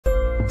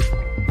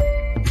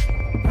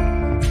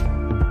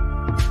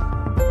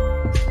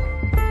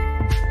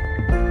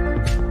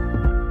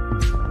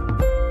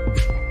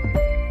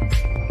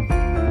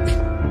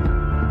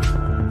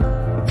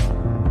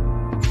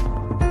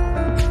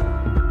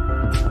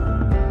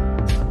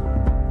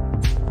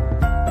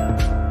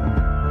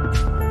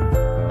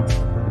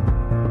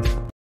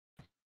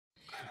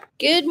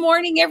Good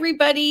morning,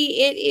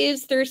 everybody. It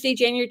is Thursday,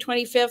 January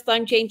 25th.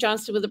 I'm Jane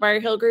Johnston with the Briar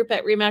Hill Group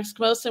at Remax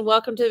Comos, and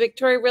welcome to the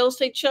Victoria Real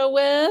Estate Show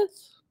with...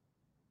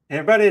 Hey,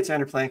 everybody. It's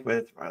Andrew Plank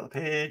with Briar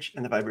LePage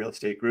and the Vibe Real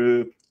Estate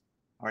Group.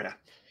 How are ya?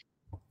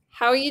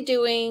 How are you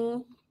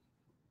doing?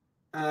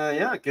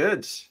 Yeah,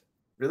 good.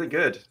 Really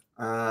good.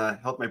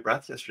 Held my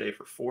breath yesterday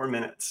for 4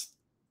 minutes.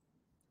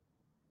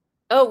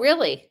 Oh,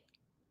 really?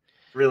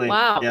 Really?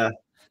 Wow. Yeah.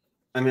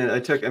 I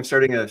mean,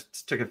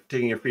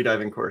 taking a free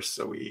diving course,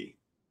 so we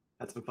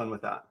had some fun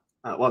with that.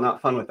 Well,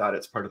 not fun with that.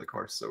 It's part of the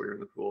course. So we were in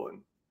the pool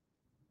and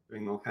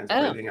doing all kinds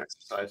of breathing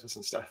exercises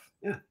and stuff.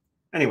 Yeah.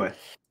 Anyway,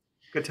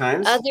 good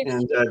times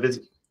and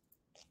busy.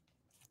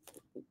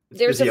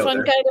 There's a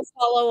fun guy to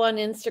follow on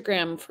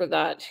Instagram for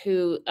that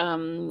who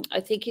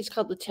I think he's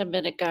called the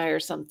 10-minute guy or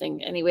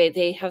something. Anyway,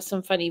 they have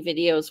some funny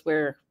videos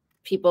where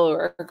people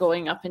are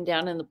going up and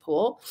down in the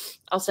pool.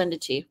 I'll send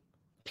it to you.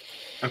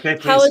 Okay,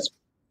 please.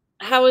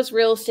 How is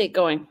real estate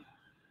going?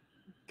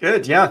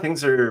 Good. Yeah,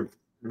 things are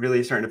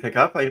really starting to pick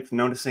up. I'm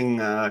noticing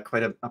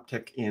quite an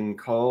uptick in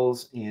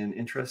calls and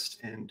interest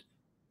and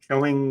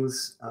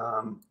showings,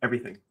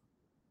 everything.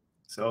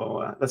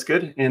 So that's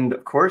good. And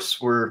of course,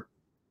 I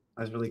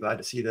was really glad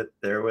to see that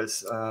there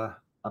was a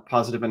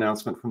positive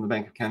announcement from the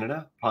Bank of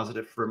Canada,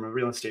 positive from a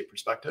real estate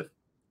perspective.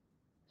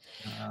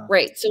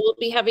 Right. So we'll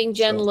be having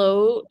Jen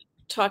Lowe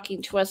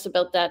talking to us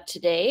about that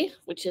today,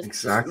 which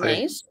is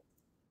nice.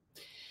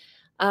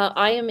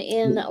 I am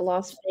in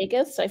Las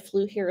Vegas. I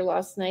flew here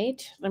last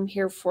night. I'm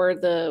here for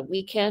the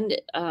weekend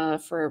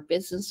for a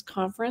business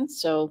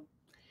conference. So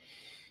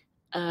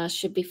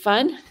should be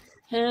fun.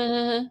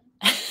 You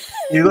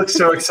look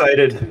so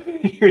excited.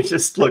 You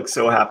just look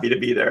so happy to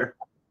be there.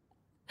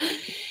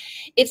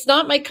 It's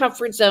not my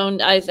comfort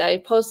zone.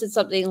 I posted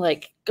something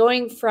like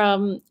going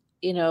from,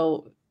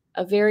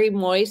 a very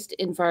moist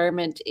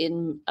environment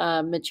in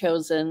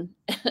Metchosin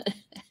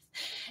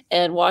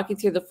and walking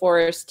through the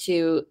forest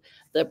to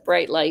the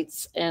bright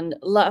lights. And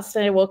last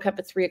night I woke up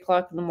at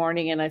 3:00 in the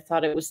morning and I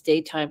thought it was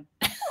daytime.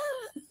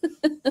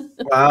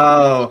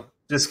 Wow.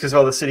 Just because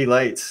all the city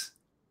lights.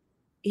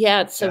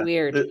 Yeah, it's so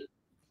weird.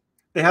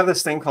 They have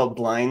this thing called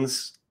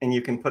blinds and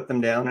you can put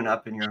them down and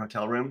up in your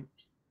hotel room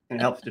and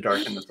it helps to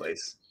darken the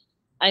place.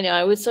 I know.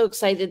 I was so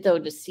excited though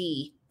to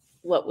see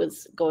what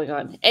was going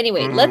on.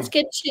 Anyway, let's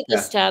get to the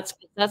stats.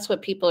 That's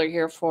what people are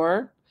here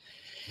for.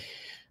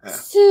 Yeah.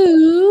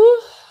 So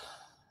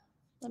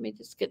let me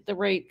just get the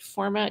right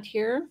format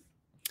here.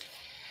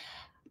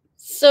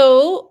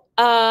 So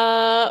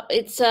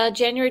it's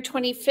January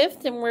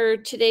 25th, and we're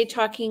today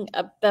talking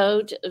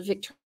about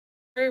Victoria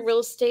real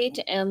estate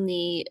and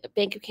the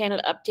Bank of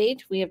Canada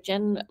update. We have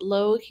Jen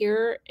Lowe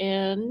here,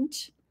 and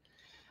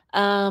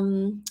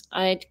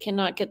I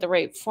cannot get the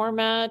right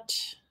format.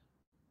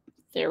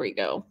 There we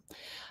go.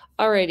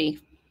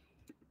 Alrighty.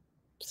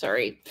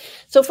 Sorry.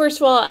 So first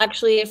of all,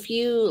 actually, if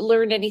you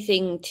learned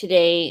anything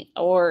today,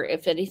 or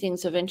if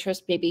anything's of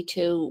interest maybe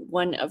to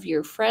one of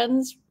your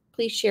friends,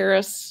 please share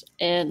us.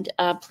 And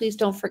please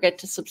don't forget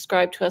to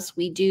subscribe to us.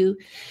 We do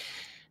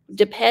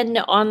depend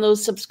on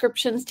those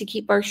subscriptions to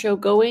keep our show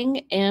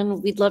going.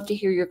 And we'd love to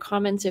hear your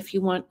comments. If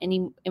you want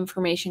any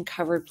information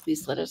covered,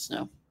 please let us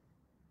know.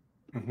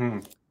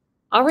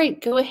 All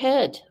right, go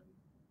ahead.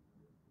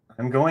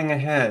 I'm going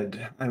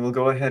ahead. I will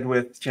go ahead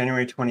with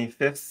January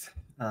 25th.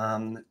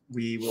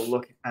 We will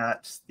look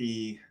at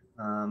the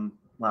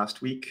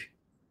last week,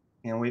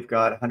 and we've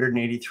got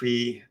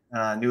 183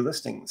 new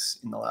listings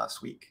in the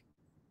last week.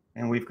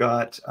 And we've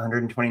got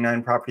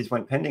 129 properties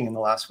went pending in the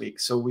last week.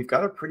 So we've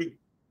got a pretty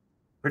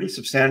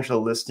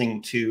substantial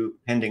listing to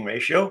pending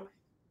ratio.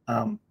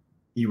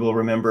 You will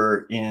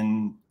remember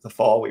in the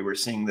fall, we were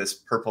seeing this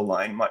purple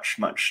line much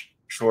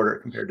shorter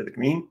compared to the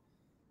green.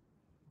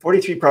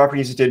 43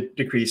 properties did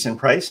decrease in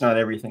price. Not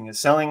everything is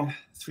selling.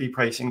 3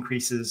 price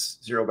increases,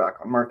 0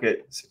 back on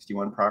market,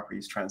 61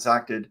 properties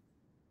transacted.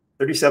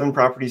 37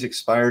 properties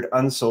expired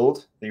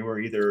unsold. They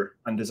were either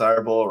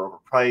undesirable or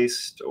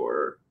overpriced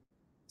or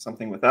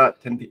something with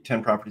that.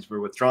 10 properties were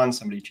withdrawn.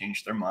 Somebody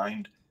changed their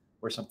mind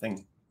or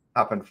something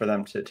happened for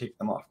them to take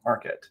them off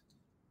market.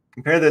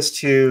 Compare this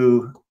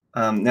to,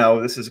 now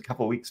this is a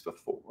couple weeks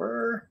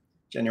before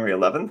January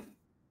 11th.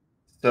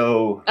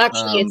 So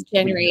actually it's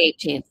January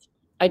 18th.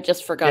 I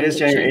just forgot. It is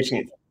January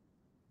 18th.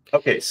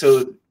 Okay,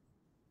 so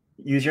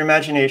use your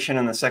imagination,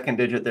 and the second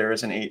digit there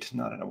is an 8,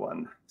 not a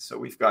 1. So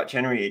we've got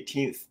January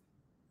 18th.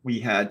 We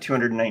had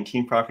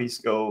 219 properties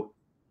go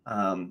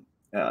come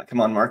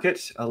on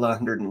market.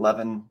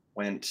 111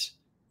 went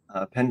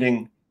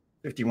pending.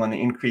 51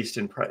 increased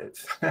in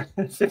price.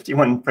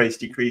 51 price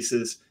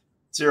decreases.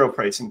 0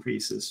 price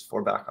increases.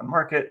 4 back on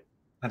market.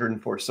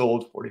 104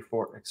 sold.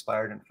 44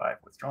 expired, and 5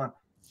 withdrawn.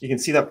 You can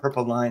see that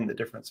purple line, the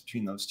difference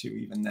between those two,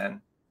 even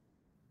then.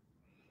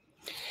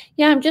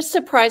 Yeah, I'm just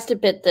surprised a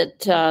bit that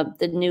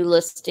the new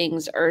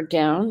listings are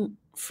down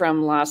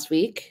from last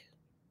week,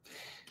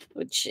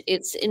 which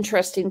it's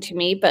interesting to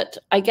me. But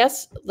I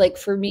guess, like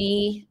for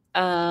me,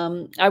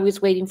 I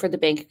was waiting for the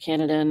Bank of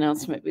Canada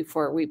announcement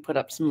before we put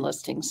up some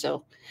listings.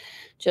 So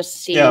just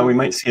see. Yeah, we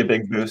might see a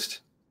big boost.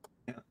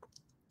 Yeah.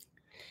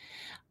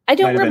 I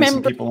don't Might have been some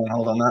remember. people on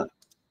hold on that.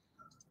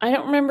 I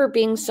don't remember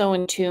being so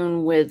in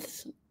tune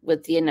with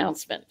the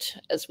announcement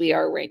as we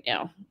are right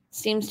now.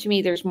 Seems to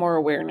me there's more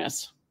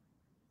awareness.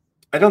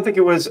 I don't think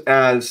it was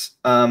as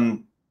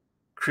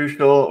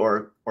crucial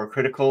or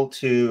critical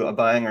to a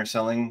buying or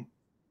selling.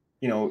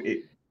 You know,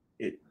 it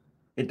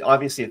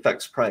obviously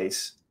affects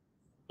price,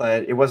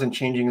 but it wasn't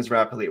changing as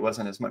rapidly. It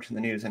wasn't as much in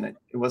the news, and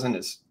it wasn't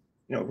as,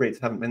 you know, rates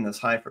haven't been this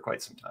high for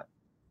quite some time.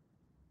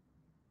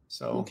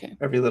 So Okay.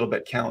 every little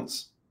bit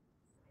counts.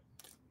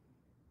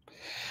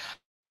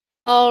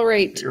 All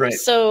right. You're right.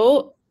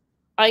 So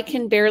I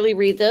can barely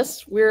read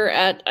this. We're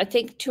at, I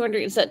think,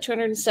 200, is that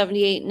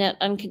 278 net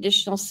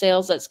unconditional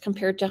sales? That's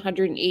compared to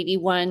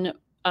 181.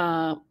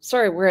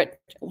 Sorry, we're at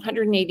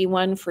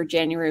 181 for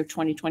January of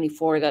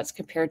 2024. That's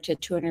compared to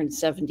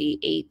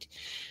 278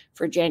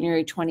 for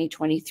January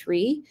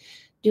 2023.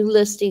 New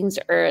listings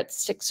are at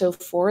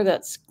 604.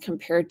 That's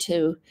compared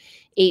to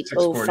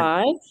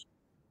 805.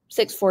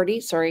 640,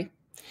 sorry.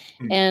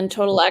 And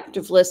total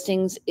active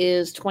listings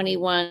is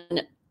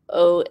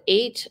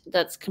 2108.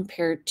 That's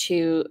compared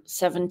to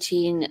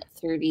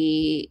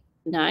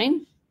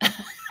 1739.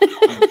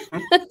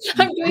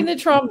 I'm doing the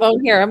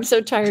trombone here. I'm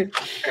so tired.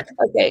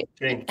 Okay.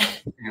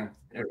 Yeah.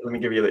 Let me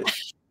give you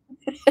this.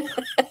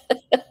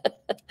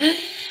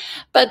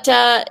 But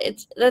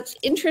that's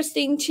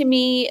interesting to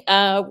me.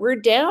 We're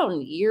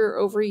down year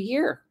over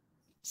year.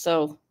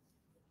 So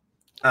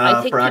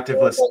I think for active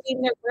people are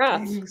holding their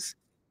breath. listings.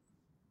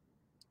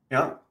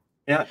 Yeah,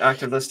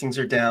 active listings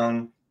are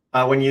down.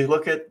 When you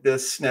look at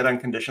this net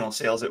unconditional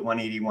sales at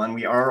 181,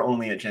 we are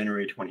only at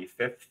January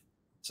 25th.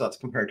 So that's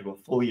compared to a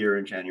full year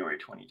in January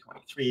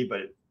 2023,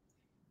 but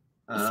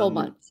a full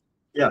month.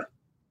 Yeah,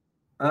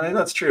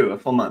 that's true. A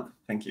full month.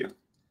 Thank you.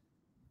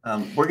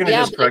 We're going to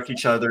just correct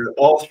each other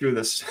all through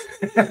this.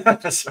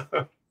 So,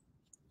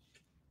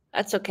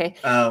 that's okay.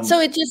 So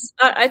it just,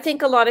 I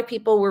think a lot of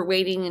people were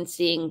waiting and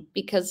seeing,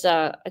 because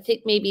I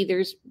think maybe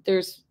there's,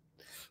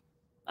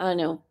 I don't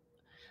know,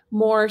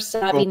 more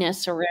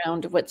savviness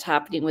around what's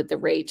happening with the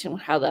rate and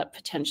how that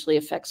potentially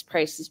affects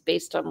prices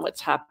based on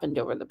what's happened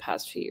over the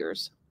past few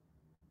years.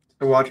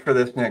 So watch for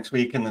this next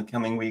week and the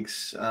coming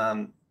weeks.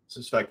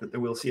 Suspect that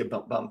we'll see a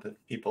bump if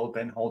people have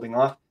been holding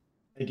off.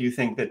 I do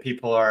think that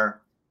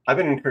I've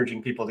been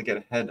encouraging people to get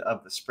ahead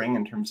of the spring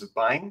in terms of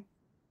buying. In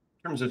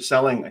terms of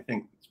selling, I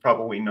think it's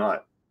probably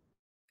not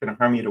going to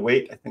harm you to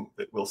wait. I think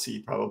that we'll see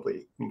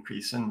probably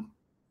increase in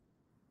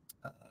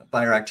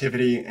buyer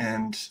activity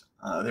and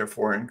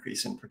therefore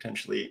increase in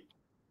potentially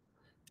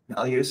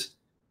values.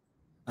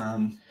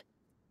 But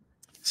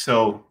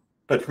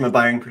from a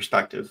buying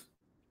perspective,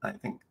 I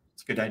think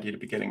it's a good idea to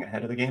be getting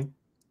ahead of the game.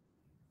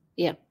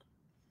 Yeah.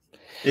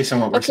 Based on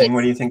what we're seeing,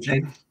 what do you think,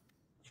 Jane?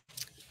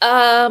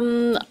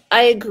 I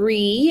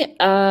agree.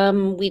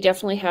 We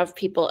definitely have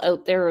people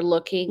out there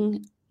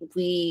looking.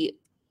 We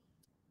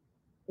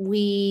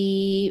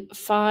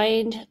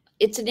find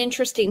it's an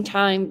interesting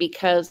time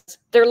because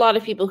there are a lot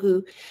of people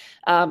who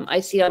I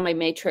see on my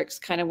matrix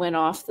kind of went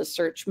off the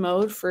search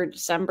mode for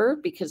December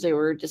because they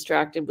were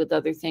distracted with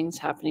other things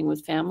happening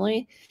with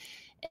family.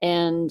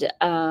 And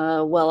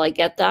well, I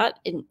get that.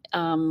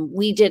 And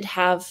we did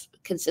have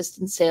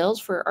consistent sales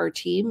for our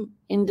team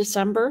in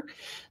December.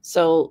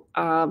 So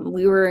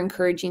we were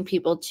encouraging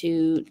people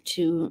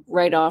to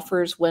write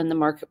offers when the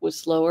market was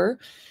slower.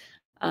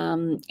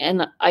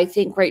 And I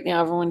think right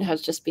now everyone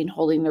has just been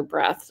holding their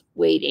breath,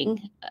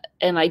 waiting.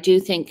 And I do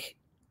think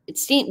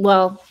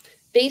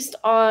based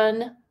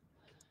on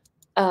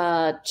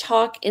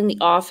talk in the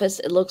office,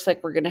 it looks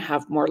like we're going to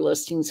have more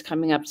listings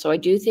coming up. So I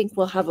do think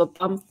we'll have a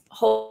bump.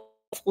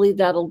 Hopefully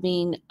that'll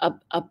mean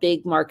a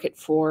big market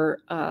for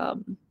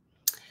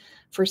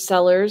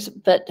sellers,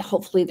 but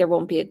hopefully there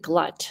won't be a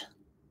glut.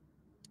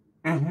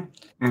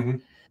 Mm-hmm. Mm-hmm.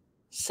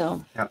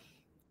 So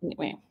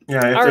anyway,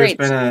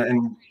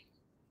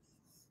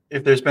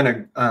 if there's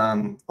been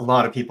a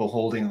lot of people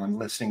holding on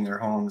listing their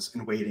homes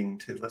and waiting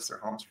to list their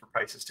homes for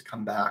prices to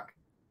come back,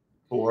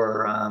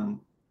 for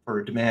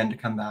demand to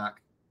come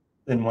back,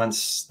 then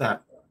once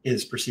that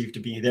is perceived to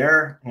be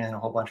there and a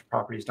whole bunch of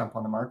properties dump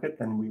on the market,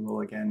 then we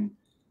will again,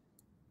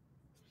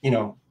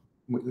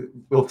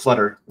 we'll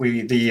flutter.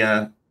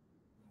 The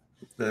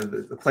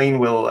plane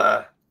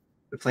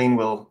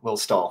will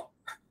stall.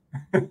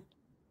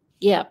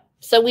 Yeah.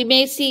 So we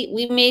may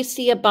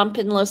see a bump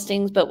in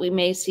listings, but we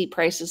may see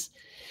prices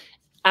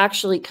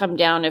actually come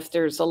down if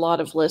there's a lot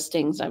of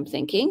listings, I'm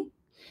thinking.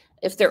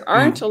 If there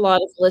aren't a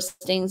lot of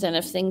listings and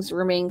if things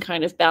remain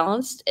kind of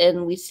balanced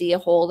and we see a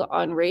hold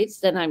on rates,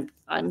 then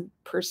I'm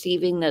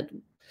perceiving that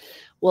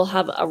we'll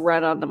have a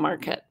run on the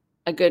market,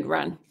 a good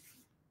run.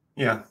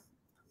 Yeah.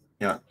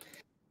 Yeah.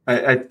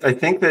 I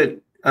think that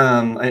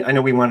I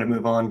know we want to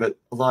move on, but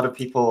a lot of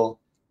people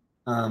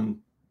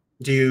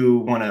do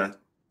want to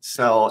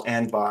sell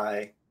and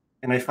buy.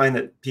 And I find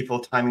that people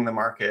timing the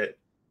market,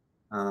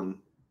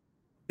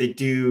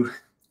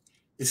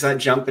 it's that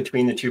jump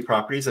between the two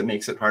properties that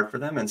makes it hard for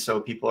them. And so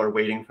people are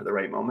waiting for the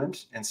right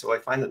moment. And so I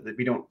find that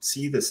we don't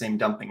see the same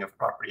dumping of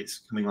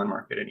properties coming on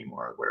market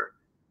anymore, where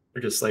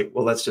they're just like,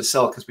 well, let's just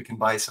sell because we can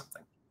buy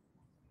something.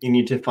 you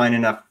need to find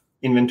enough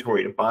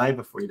inventory to buy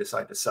before you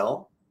decide to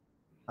sell.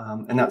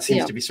 And that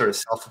seems to be sort of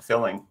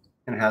self-fulfilling,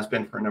 and it has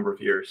been for a number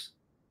of years,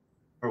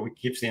 or it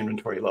keeps the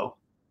inventory low.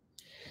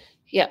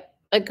 Yeah,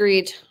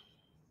 agreed.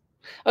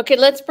 Okay,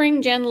 let's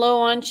bring Jen Lowe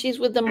on. She's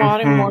with the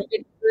Modern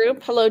Mortgage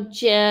Group. Hello,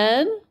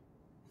 Jen.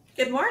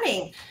 Good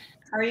morning.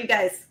 How are you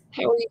guys?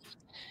 How are you?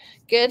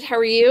 Good. How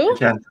are you?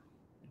 Jen.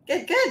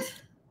 Good, good.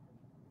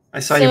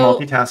 I saw you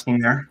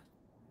multitasking there.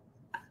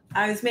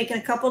 I was making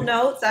a couple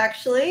notes,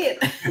 actually.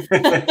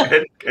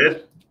 Good,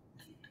 good.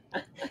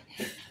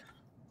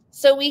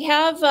 So we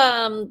have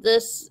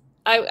this.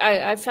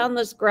 I found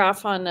this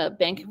graph on a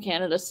Bank of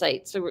Canada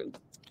site. So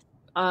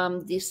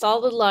the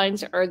solid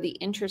lines are the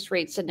interest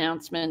rates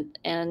announcement,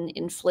 and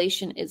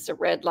inflation is the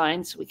red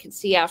line. So we can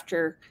see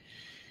after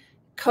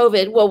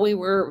COVID, well, we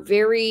were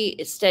very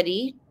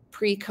steady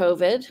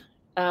pre-COVID.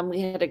 We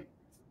had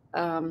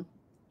a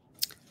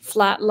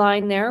flat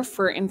line there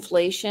for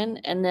inflation.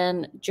 And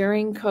then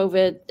during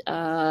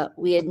COVID,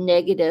 we had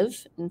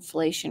negative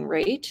inflation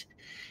rate.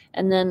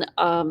 And then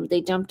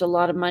they dumped a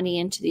lot of money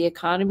into the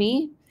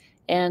economy,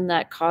 and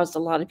that caused a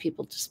lot of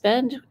people to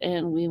spend,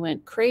 and we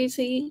went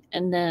crazy.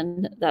 And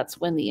then that's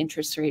when the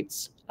interest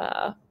rates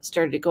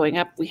started going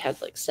up. We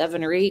had like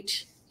 7 or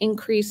 8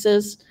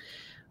 increases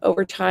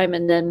over time,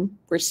 and then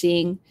we're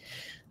seeing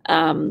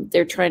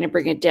they're trying to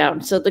bring it down.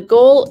 So the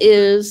goal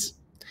is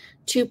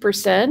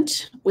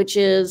 2%, which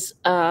is,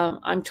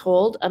 I'm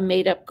told, a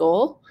made-up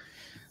goal,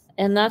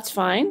 and that's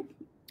fine.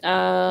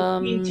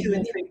 Between 2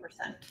 and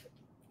 3%.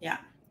 Yeah.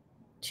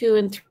 2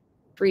 and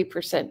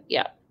 3%.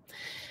 Yeah.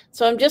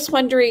 So I'm just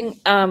wondering,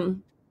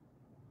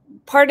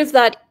 part of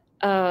that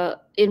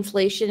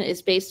inflation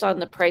is based on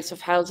the price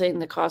of housing,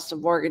 the cost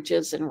of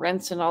mortgages and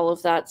rents and all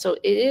of that. So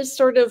it is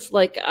sort of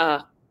like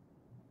an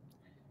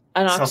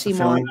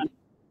oxymoron.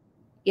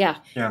 Yeah.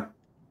 Yeah.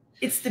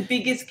 It's the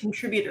biggest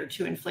contributor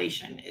to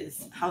inflation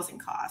is housing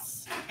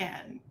costs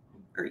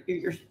or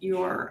your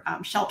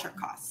shelter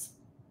costs.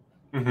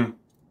 Mm-hmm.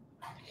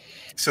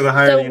 So the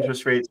higher the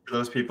interest rates for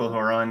those people who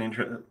are on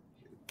interest,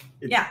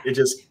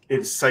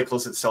 it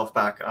cycles itself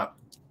back up.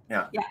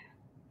 Yeah. Yeah.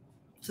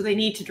 So they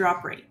need to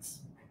drop rates.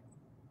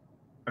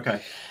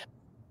 Okay.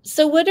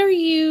 So what are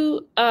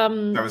you?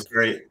 That was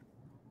great.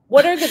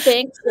 What are the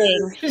banks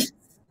saying?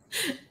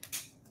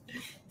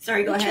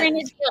 Sorry, go ahead.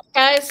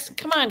 Guys,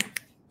 come on.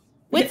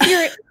 What is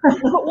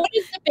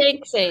the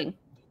bank saying?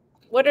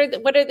 What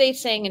are they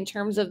saying in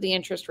terms of the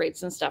interest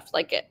rates and stuff,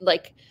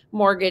 like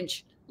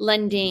mortgage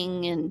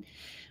lending, and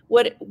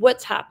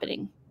what's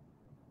happening?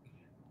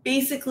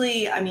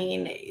 Basically, I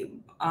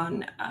mean,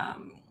 on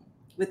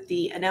with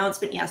the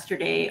announcement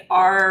yesterday,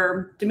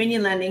 our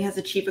Dominion Lending has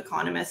a chief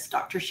economist,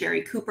 Dr.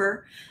 Sherry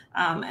Cooper,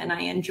 and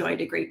I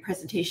enjoyed a great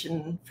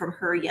presentation from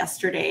her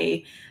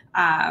yesterday.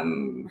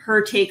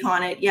 Her take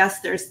on it, yes,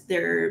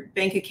 their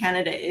Bank of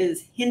Canada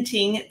is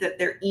hinting that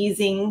they're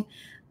easing,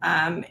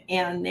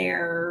 and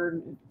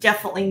they're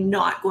definitely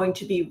not going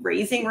to be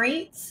raising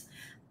rates.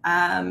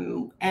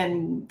 And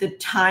the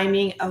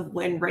timing of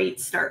when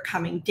rates start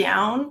coming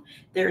down,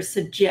 they're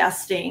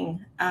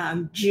suggesting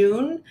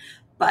June,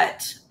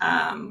 but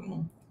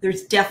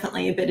there's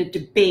definitely a bit of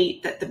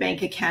debate that the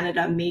Bank of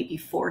Canada may be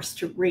forced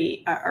to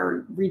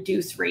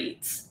reduce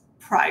rates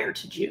prior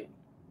to June.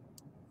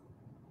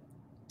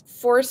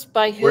 Forced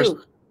by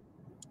who?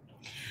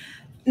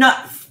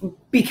 Not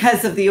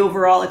because of the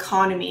overall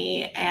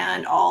economy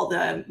and all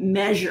the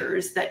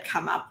measures that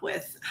come up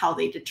with how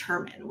they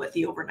determine what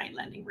the overnight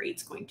lending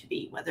rate's going to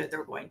be, whether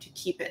they're going to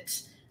keep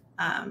it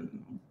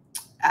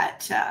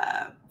at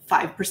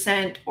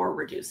 5% or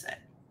reduce it.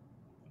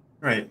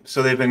 Right.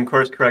 So they've been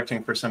course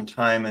correcting for some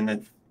time, and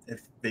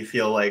if they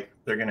feel like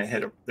they're going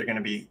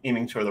to be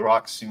aiming toward the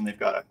rocks soon, they've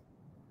got to,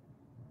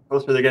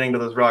 closer they're getting to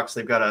those rocks,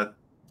 they've got to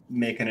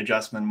make an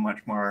adjustment much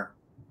more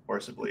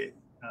forcibly.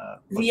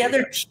 The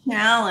other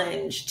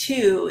challenge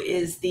too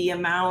is the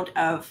amount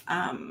of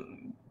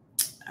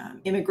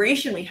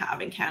immigration we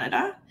have in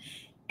Canada,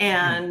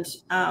 and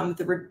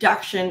the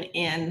reduction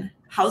in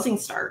housing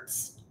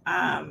starts.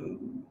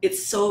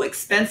 It's so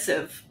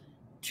expensive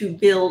to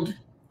build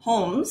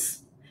homes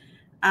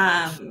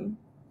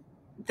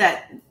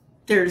that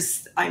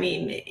there's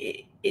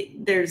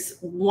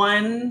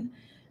one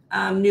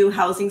new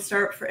housing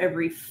start for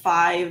every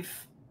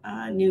 5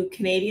 new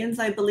Canadians,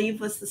 I believe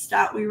was the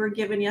stat we were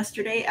given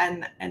yesterday.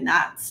 And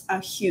that's a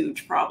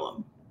huge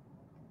problem.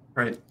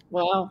 Right.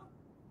 Wow.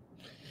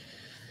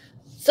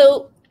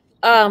 So,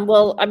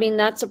 well, I mean,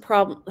 that's a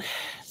problem.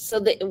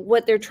 So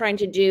what they're trying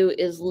to do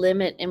is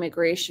limit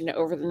immigration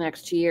over the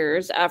next 2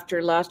 years,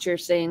 after last year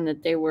saying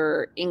that they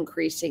were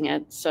increasing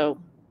it. So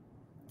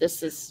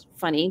this is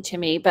funny to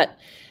me, but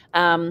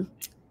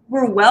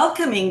we're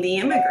welcoming the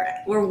immigrant.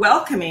 We're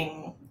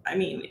welcoming,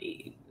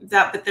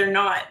 that, but they're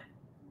not.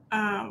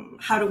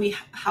 How do we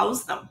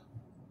house them?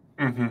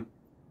 Mm-hmm.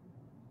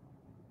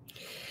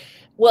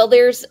 Well,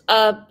 there's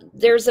a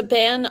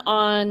ban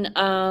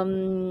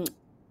on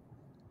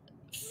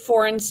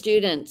foreign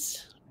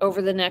students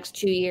over the next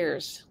 2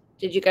 years.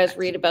 Did you guys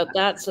read about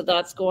that? So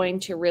that's going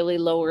to really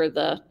lower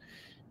the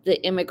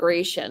the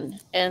immigration.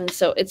 And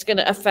so it's going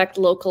to affect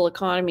local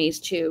economies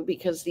too,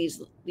 because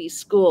these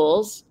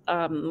schools,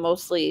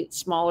 mostly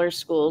smaller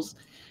schools,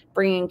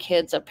 bringing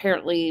kids,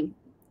 apparently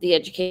the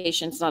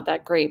education's not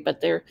that great, but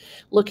they're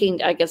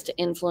looking, I guess, to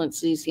influence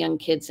these young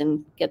kids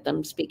and get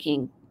them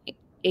speaking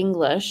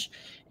English.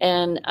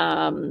 And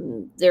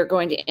they're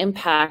going to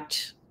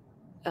impact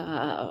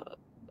the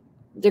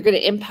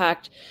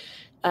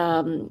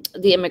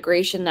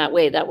immigration that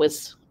way. That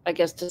was, I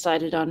guess,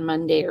 decided on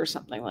Monday or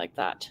something like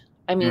that.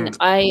 I mean,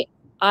 I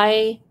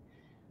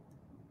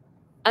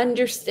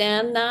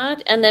understand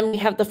that. And then we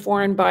have the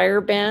foreign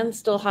buyer ban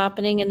still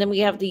happening. And then we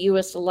have the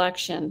US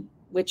election,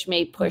 which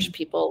may push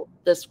people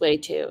this way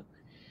too.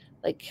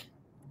 Like,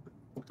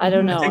 I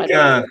don't know. I think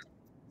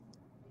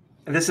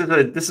this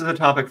is a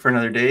topic for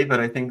another day, but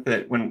I think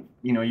that when,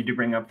 you do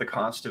bring up the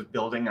cost of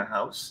building a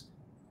house,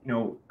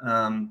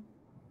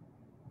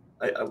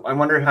 I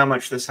wonder how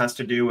much this has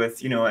to do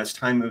with, as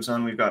time moves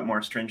on, we've got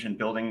more stringent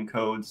building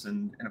codes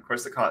and of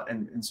course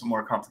and some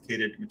more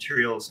complicated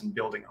materials in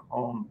building a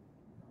home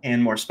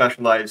and more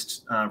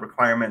specialized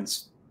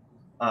requirements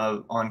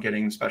on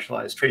getting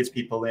specialized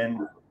tradespeople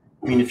in.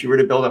 I mean, if you were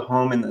to build a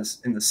home in the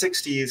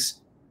 60s,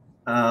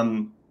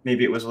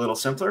 maybe it was a little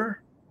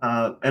simpler.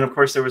 And of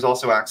course, there was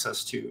also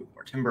access to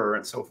more timber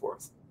and so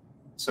forth.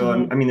 So,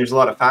 I mean, there's a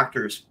lot of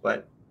factors,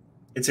 but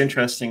it's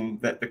interesting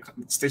that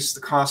it's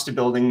the cost of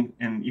building,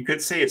 and you could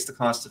say it's the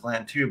cost of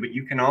land too, but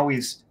we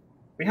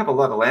have a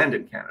lot of land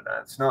in Canada.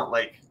 It's not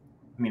like,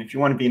 I mean, if you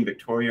want to be in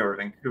Victoria or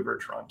Vancouver,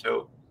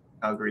 Toronto,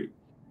 Calgary,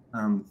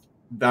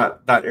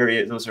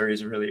 those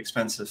areas are really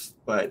expensive,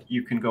 but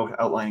you can go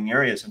to outlying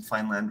areas and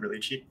find land really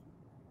cheap.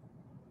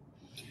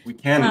 We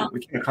can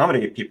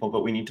accommodate people,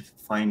 but we need to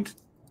find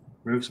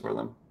roofs for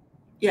them.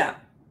 Yeah.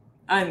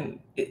 And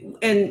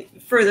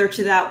further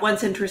to that,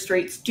 once interest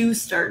rates do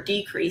start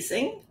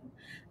decreasing,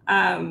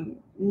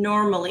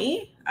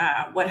 normally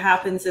what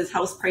happens is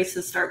house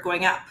prices start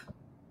going up,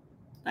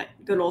 that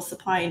good old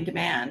supply and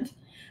demand.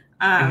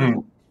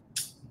 Added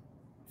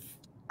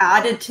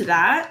to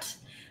that,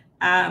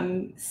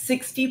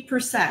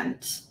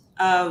 60%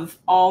 of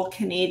all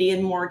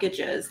Canadian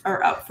mortgages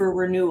are up for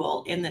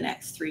renewal in the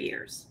next 3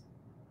 years.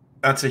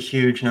 That's a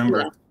huge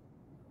number.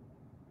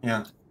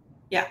 Yeah.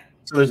 Yeah.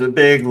 So there's a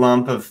big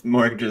lump of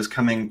mortgages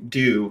coming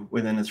due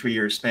within a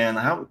 3-year span.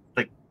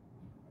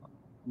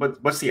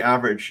 What's the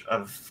average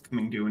of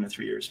coming due in a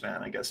 3-year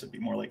span? I guess it'd be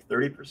more like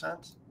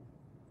 30%.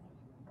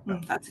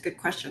 That's a good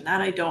question.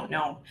 That I don't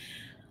know.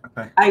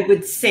 Okay. I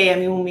would say, I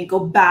mean, when we go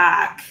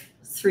back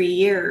 3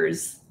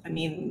 years, I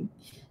mean,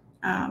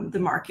 the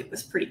market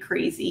was pretty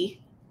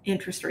crazy.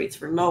 Interest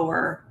rates were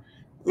lower.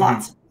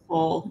 Lots of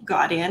people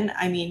got in.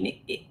 I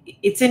mean,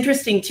 it's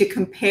interesting to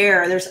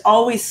compare. There's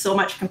always so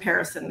much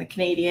comparison, the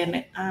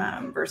Canadian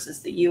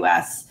versus the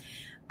US.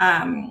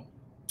 The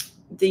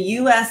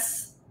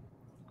US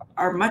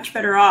are much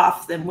better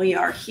off than we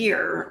are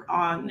here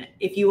on,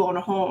 if you own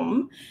a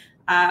home,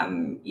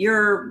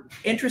 your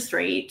interest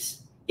rate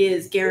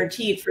is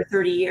guaranteed for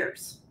 30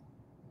 years.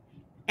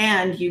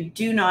 And you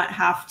do not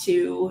have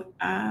to,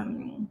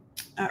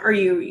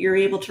 you're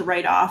able to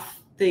write off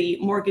the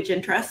mortgage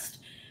interest.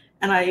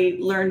 And I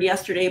learned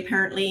yesterday,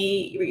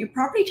 apparently, your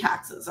property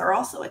taxes are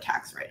also a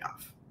tax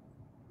write-off.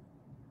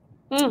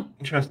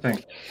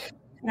 Interesting.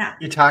 Yeah.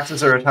 Your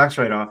taxes are a tax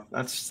write-off.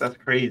 That's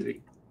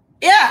crazy.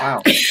 Yeah.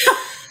 Wow.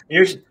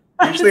 Usually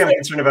I'm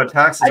concerned about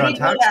taxes on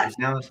taxes.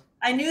 Now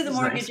I knew the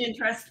mortgage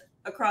interest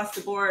across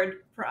the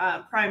board,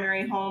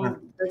 primary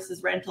home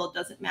versus rental, it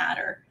doesn't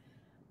matter.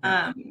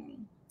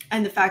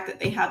 And the fact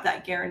that they have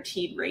that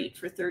guaranteed rate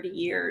for 30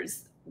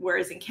 years,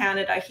 whereas in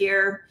Canada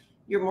here,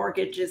 your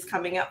mortgage is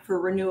coming up for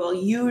renewal.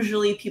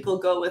 Usually people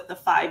go with a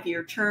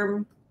 5-year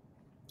term.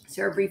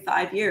 So every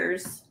 5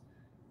 years.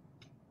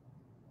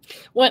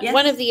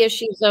 One of the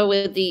issues though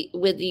with the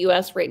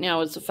US right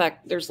now is the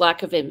fact there's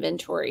lack of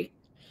inventory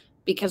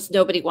because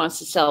nobody wants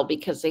to sell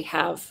because they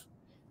have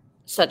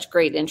such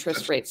great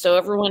interest rates. So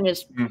everyone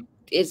is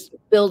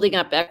building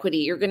up equity.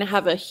 You're going to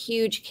have a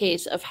huge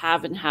case of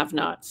have and have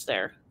nots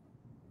there.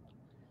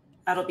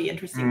 That'll be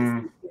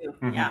interesting to see too.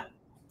 Yeah.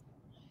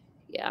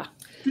 Yeah.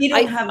 You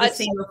don't have the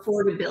same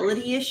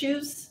affordability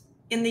issues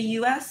in the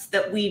US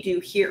that we do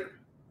here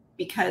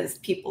because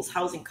people's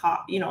housing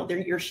cost,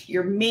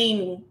 your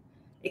main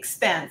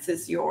expense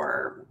is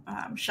your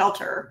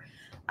shelter.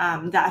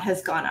 That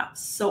has gone up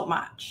so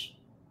much.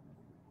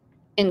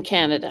 In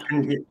Canada.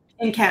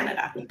 In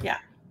Canada, yeah.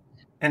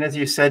 And as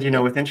you said,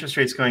 with interest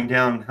rates going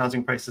down,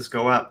 housing prices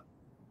go up.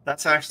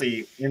 That's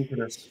actually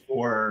impetus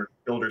for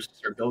builders to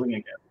start building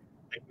again.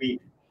 Like the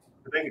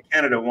Bank of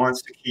Canada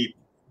wants to keep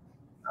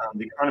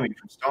the economy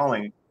from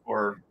stalling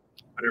or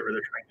whatever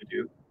they're trying to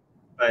do.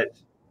 But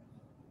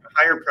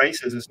higher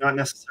prices is not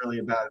necessarily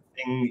a bad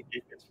thing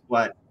if it's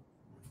what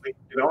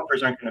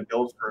developers aren't going to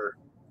build for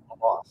a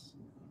loss.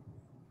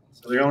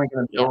 So they're only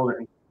going to build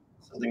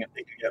something if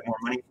they can get more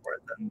money for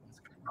it than it's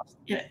going to cost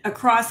them.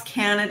 Across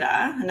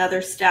Canada,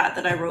 another stat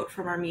that I wrote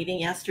from our meeting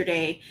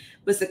yesterday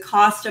was the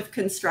cost of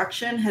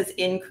construction has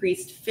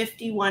increased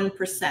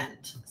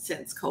 51%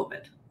 since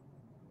COVID.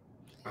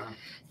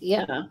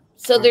 Yeah.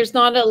 So there's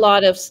not a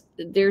lot of,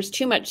 there's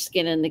too much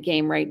skin in the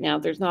game right now.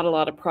 There's not a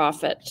lot of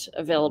profit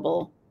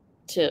available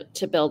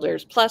to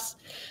builders. Plus,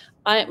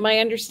 my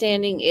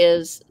understanding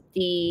is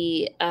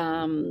the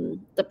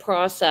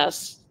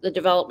process, the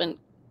development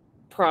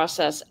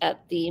process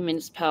at the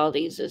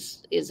municipalities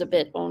is a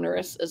bit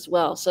onerous as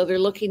well. So they're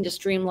looking to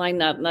streamline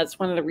that, and that's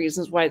one of the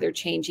reasons why they're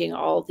changing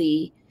all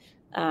the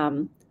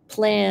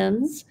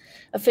plans.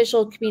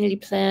 Official community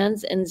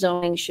plans and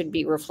zoning should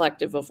be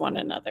reflective of one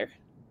another.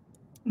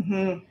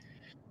 Mm-hmm.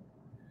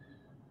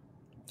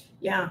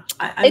 Yeah,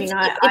 I mean,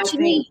 I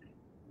think.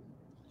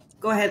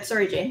 Go ahead.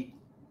 Sorry, Jane.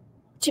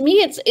 To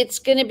me, it's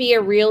going to be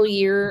a real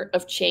year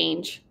of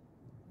change.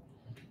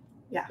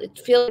 Yeah, it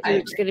feels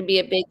like it's going to be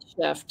a big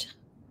shift.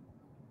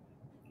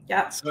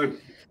 Yeah. So,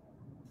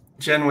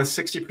 Jen, with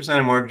 60%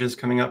 of mortgages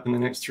coming up in the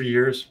next 3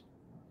 years,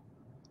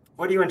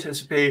 what do you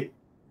anticipate?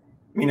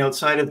 I mean,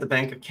 outside of the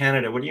Bank of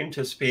Canada, what do you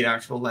anticipate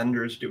actual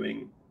lenders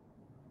doing,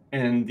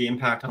 and the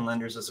impact on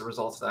lenders as a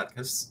result of that?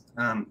 Because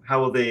how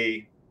will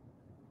they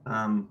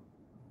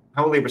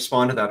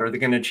respond to that? Are they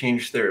going to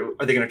change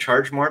are they going to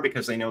charge more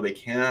because they know they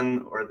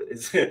can, or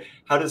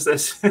how does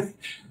this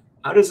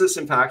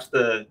impact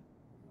the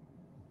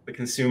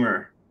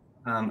consumer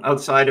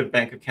outside of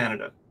Bank of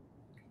Canada?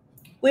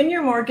 When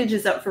your mortgage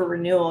is up for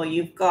renewal,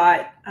 you've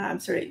got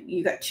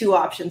two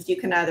options. You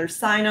can either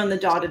sign on the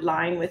dotted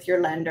line with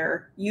your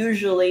lender.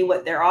 Usually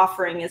what they're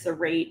offering is a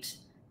rate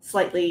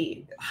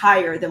slightly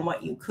higher than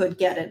what you could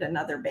get at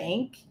another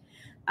bank.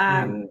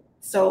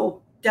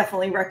 So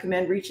definitely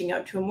recommend reaching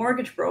out to a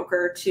mortgage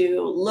broker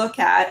to look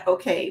at,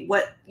 okay,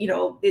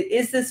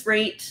 is this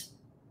rate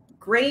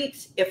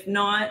great? If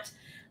not,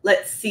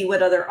 let's see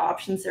what other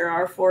options there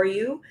are for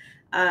you.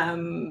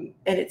 And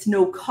it's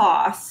no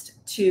cost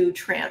to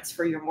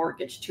transfer your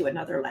mortgage to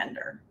another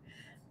lender.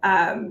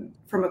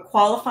 From a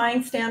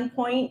qualifying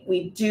standpoint,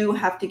 we do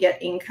have to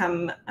get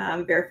income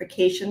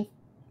verification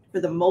for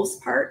the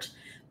most part,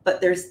 but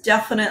there's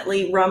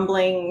definitely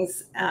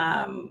rumblings.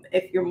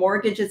 If your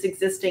mortgage is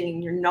existing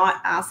and you're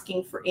not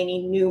asking for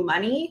any new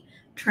money,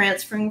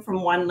 transferring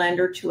from one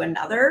lender to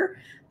another,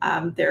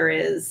 there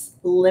is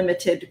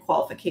limited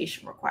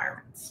qualification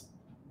requirements.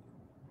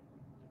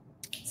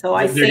 So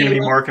they're going to be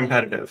more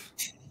competitive.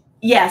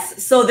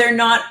 Yes. So they're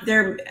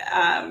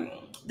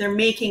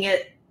making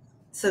it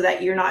so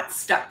that you're not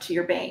stuck to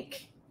your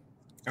bank.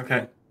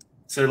 Okay.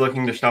 So they're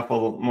looking to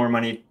shuffle more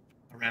money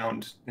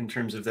around in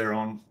terms of their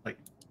own, like,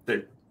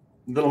 a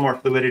little more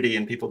fluidity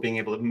and people being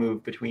able to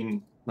move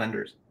between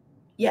lenders.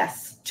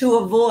 Yes. To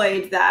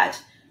avoid that,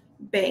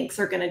 banks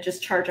are going to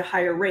just charge a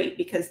higher rate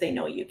because they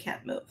know you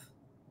can't move.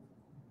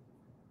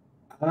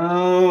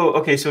 Oh,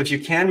 okay. So if you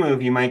can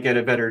move, you might get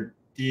a better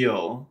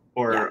deal,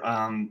 or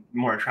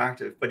more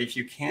attractive. But if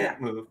you can't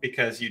move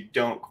because you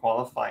don't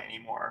qualify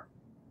anymore,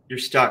 you're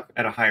stuck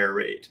at a higher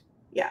rate.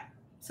 Yeah.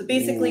 So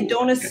basically,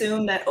 don't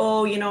assume that,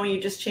 you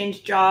just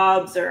changed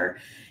jobs or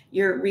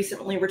you're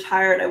recently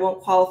retired, I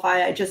won't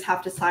qualify, I just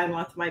have to sign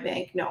with my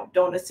bank. No,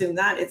 don't assume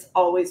that. It's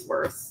always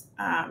worth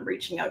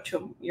reaching out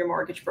to your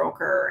mortgage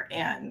broker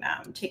and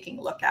taking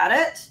a look at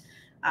it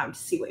to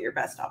see what your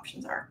best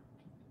options are.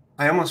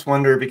 I almost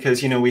wonder,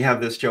 because, we have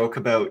this joke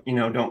about,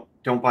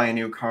 don't buy a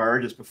new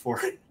car just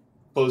before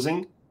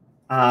closing.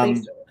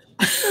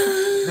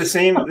 The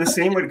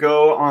same would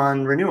go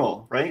on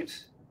renewal,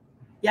 right?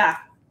 Yeah.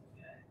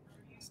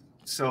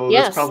 So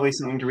that's probably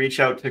something to reach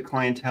out to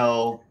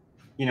clientele,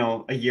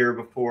 a year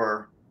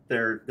before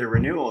their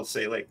renewal,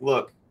 say, like,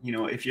 look,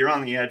 if you're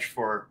on the edge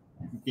for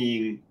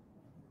getting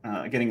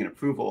an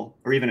approval,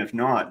 or even if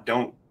not,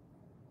 don't,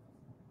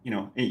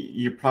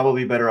 you're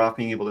probably better off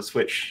being able to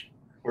switch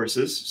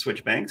courses,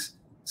 switch banks.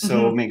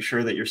 So make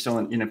sure that you're still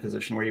in a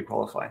position where you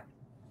qualify.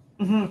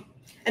 Mm-hmm.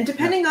 And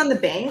depending on the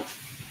bank,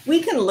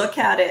 we can look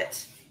at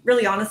it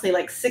really honestly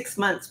like 6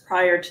 months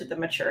prior to the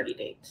maturity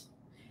date.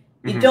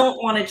 You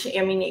don't want to,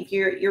 if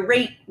your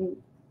rate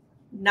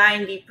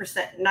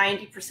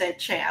 90%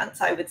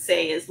 chance, I would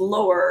say, is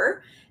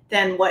lower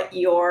than what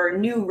your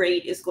new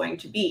rate is going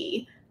to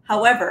be.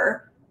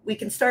 However, we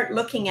can start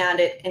looking at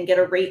it and get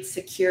a rate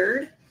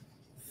secured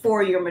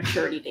for your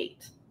maturity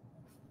date.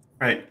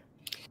 Right.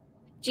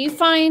 Do you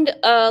find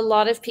a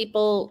lot of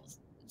people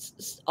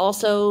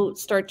also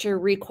start to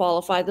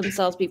requalify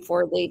themselves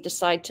before they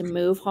decide to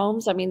move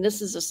homes? I mean,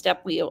 this is a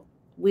step we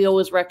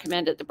always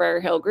recommend at the Briar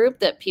Hill Group,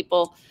 that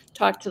people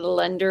talk to the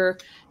lender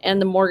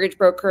and the mortgage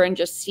broker and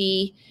just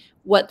see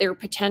what their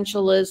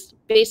potential is,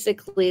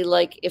 basically,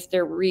 like if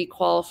they're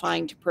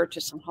requalifying to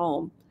purchase a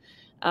home.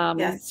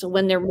 So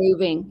when they're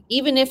moving,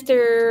 even if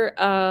they're,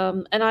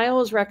 and I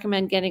always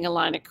recommend getting a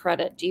line of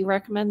credit. Do you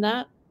recommend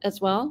that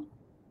as well?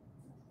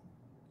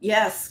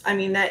 Yes, I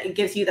mean, that it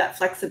gives you that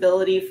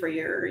flexibility for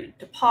your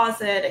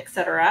deposit, et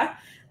cetera.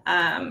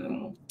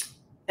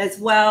 As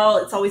well,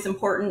 it's always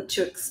important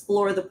to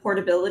explore the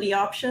portability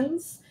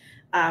options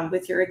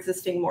with your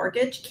existing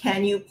mortgage.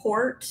 Can you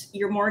port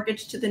your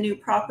mortgage to the new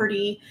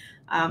property?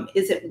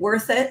 Is it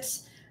worth it?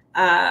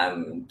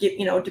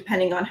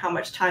 Depending on how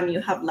much time you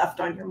have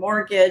left on your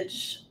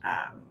mortgage.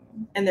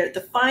 And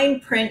the fine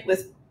print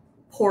with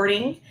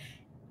reporting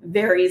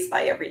varies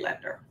by every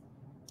lender.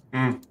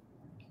 Mm.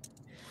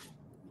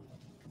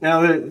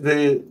 Now,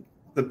 the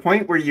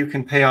point where you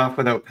can pay off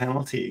without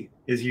penalty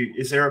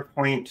is there a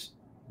point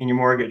in your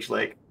mortgage,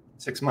 like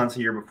 6 months, a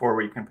year before,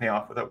 where you can pay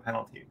off without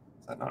penalty?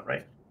 Is that not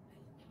right?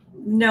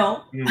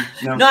 No,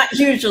 no. not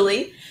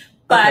usually,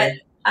 but okay.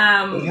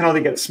 The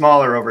penalty gets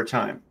smaller over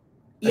time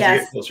as you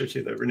get closer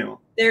to the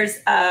renewal. There's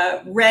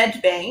a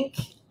Red Bank,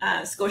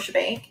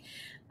 Scotiabank,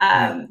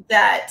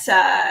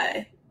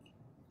 that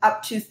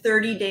up to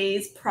 30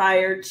 days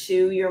prior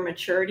to your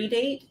maturity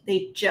date,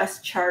 they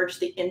just charge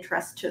the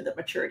interest to the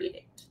maturity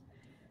date.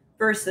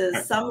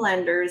 Versus some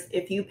lenders,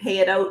 if you pay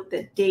it out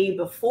the day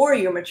before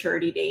your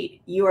maturity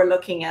date, you are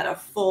looking at a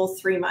full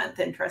 3-month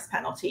interest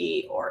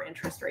penalty or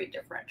interest rate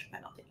differential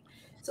penalty.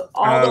 So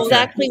all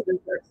those pieces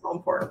are so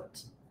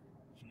important.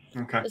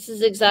 Okay. This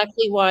is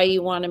exactly why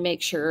you want to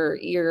make sure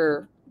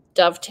you're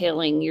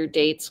dovetailing your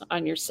dates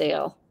on your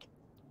sale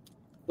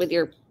with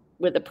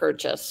the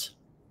purchase.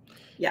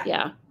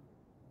 Yeah.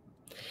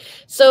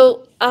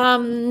 So,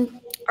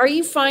 are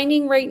you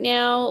finding right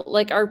now,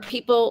 like,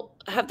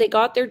 have they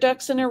got their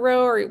ducks in a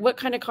row, or what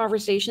kind of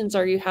conversations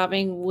are you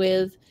having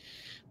with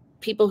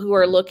people who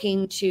are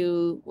looking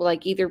to,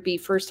 like, either be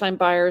first-time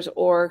buyers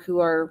or who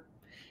are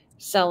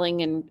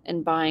selling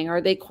and buying?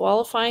 Are they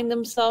qualifying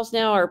themselves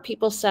now? Are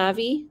people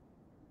savvy?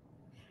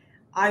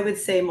 I would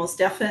say most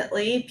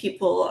definitely.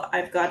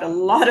 I've got a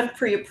lot of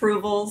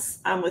pre-approvals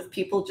with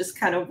people just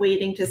kind of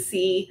waiting to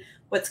see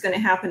what's going to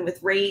happen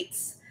with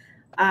rates.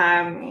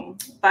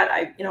 But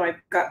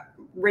I've got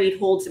rate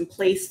holds in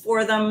place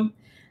for them.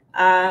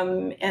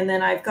 And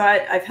then I've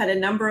had a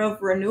number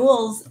of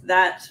renewals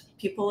that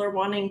people are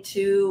wanting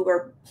to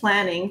or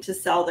planning to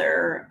sell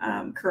their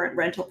current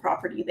rental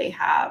property they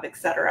have, et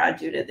cetera,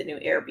 due to the new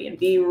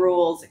Airbnb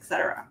rules, et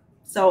cetera.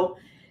 So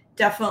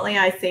definitely,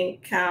 I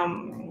think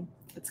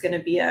it's going to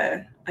be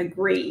a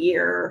great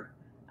year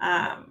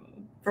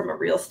from a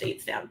real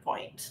estate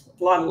standpoint.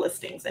 A lot of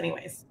listings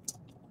anyways.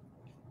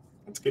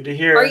 That's good to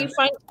hear.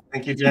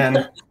 Thank you,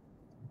 Jen.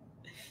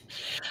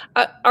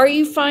 Are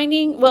you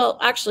finding, well,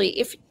 actually,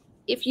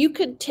 if you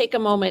could take a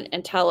moment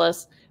and tell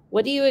us,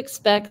 what do you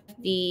expect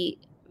the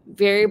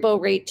variable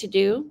rate to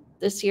do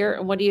this year,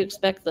 and what do you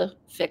expect the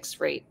fixed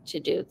rate to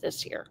do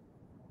this year?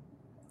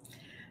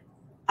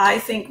 I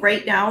think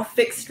right now,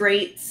 fixed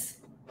rates,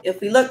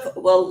 if we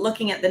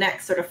looking at the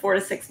next sort of 4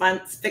 to 6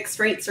 months, fixed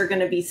rates are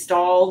going to be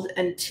stalled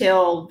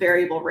until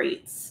variable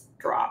rates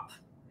drop.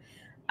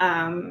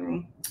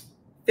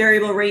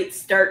 Variable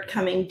rates start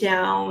coming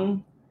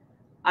down.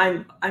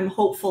 I'm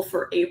hopeful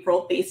for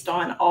April based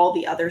on all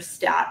the other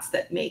stats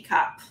that make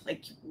up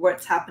like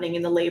what's happening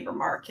in the labor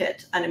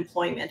market,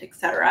 unemployment, et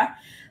cetera.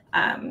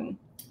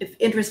 If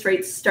interest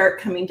rates start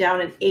coming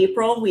down in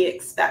April, we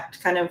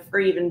expect kind of, or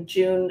even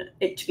June,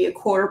 it to be a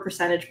 1/4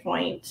 percentage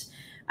point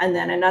and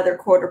then another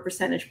 1/4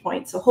 percentage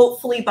point. So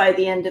hopefully by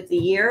the end of the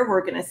year,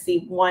 we're going to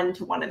see 1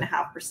 to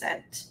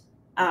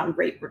 1.5%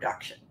 rate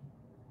reduction.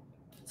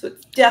 So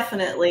it's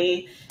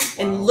definitely,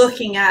 in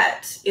looking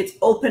at, it's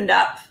opened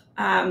up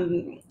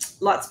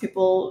lots of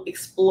people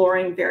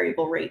exploring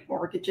variable rate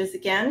mortgages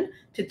again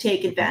to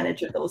take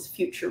advantage of those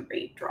future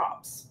rate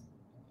drops.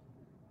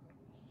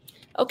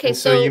 Okay,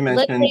 so you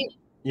mentioned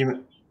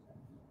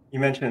you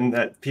mentioned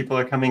that people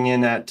are coming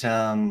in at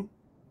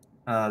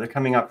they're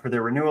coming up for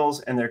their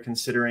renewals and they're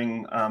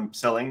considering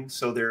selling.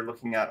 So they're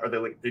looking at,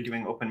 they're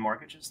doing open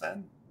mortgages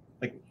then?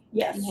 Like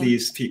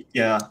these people,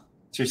 yeah.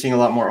 So you're seeing a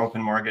lot more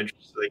open mortgages.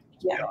 So they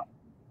can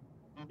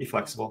be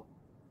flexible.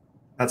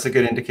 That's a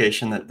good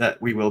indication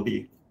that we will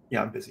be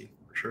busy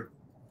for sure.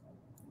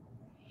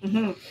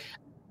 Mm-hmm.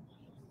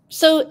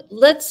 So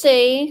let's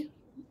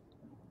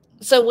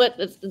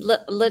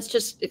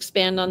just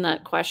expand on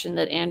that question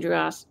that Andrew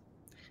asked.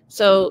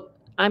 So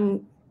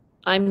I'm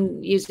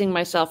using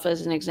myself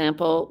as an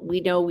example.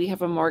 We know we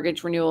have a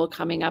mortgage renewal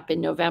coming up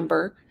in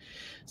November.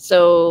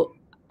 So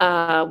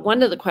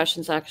one of the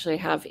questions I actually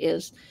have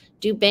is,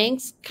 do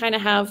banks kind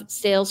of have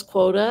sales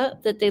quota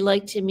that they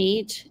like to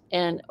meet?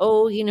 And,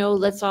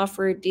 let's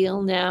offer a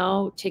deal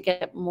now to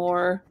get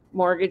more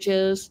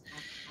mortgages.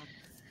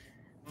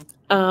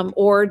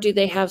 Or do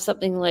they have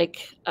something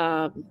like,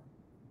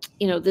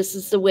 this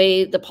is the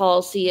way the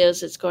policy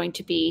is, it's going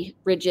to be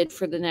rigid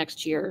for the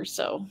next year or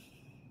so?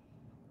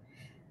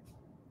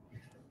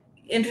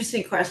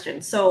 Interesting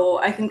question. So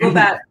I can go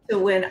back to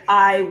when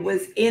I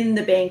was in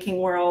the banking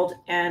world,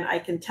 and I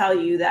can tell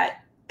you that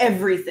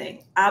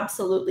everything,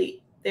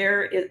 absolutely,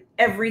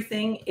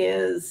 everything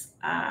is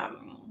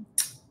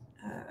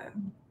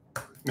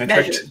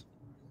measured.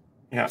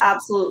 Yeah,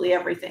 absolutely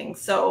everything.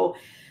 So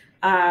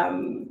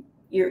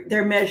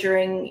they're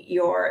measuring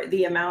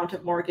the amount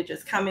of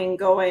mortgages coming,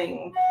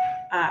 going,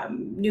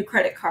 new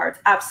credit cards,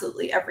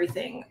 absolutely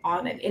everything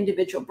on an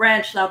individual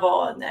branch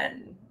level, and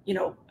then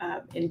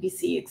in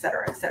BC, et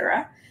cetera, et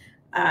cetera.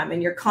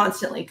 And you're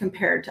constantly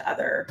compared to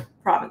other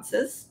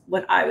provinces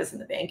when I was in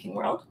the banking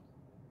world.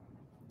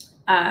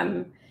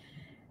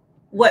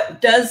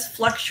 What does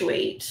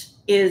fluctuate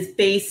is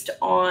based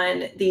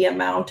on the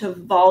amount of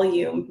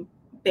volume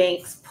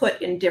banks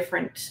put in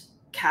different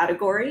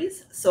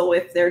categories. So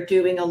if they're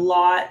doing a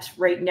lot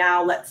right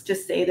now, let's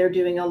just say they're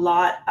doing a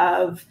lot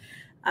of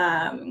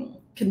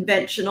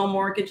conventional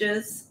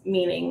mortgages,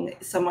 meaning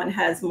someone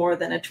has more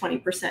than a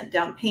 20%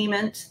 down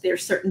payment.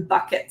 There's certain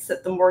buckets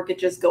that the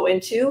mortgages go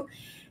into.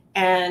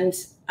 And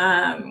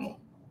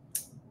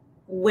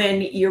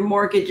when your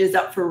mortgage is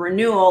up for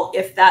renewal,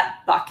 if that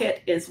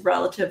bucket is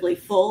relatively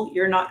full,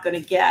 you're not going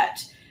to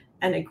get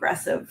an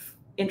aggressive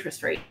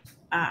interest rate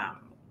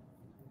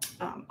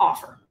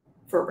offer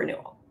for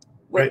renewal.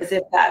 Whereas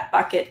if that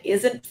bucket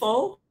isn't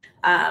full,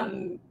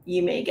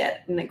 you may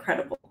get an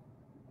incredible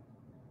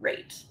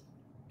rate.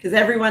 Because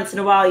every once in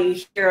a while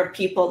you hear of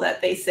people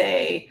that they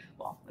say,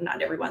 well,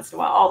 not every once in a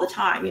while, all the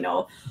time, you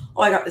know,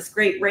 oh, I got this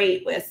great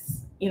rate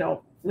with, you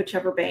know,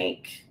 whichever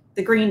bank,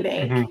 the green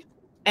bank. Mm-hmm.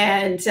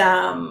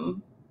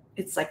 And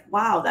it's like,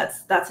 wow,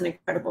 that's an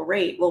incredible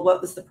rate. Well,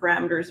 what was the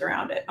parameters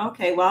around it?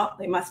 Okay, well,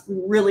 they must be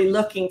really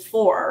looking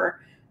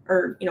for,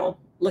 or, you know,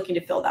 looking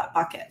to fill that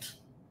bucket.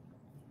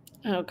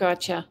 Oh,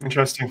 gotcha.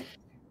 Interesting.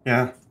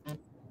 Yeah.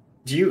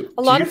 Do you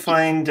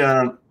find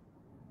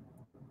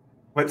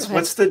what's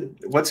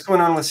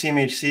going on with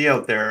CMHC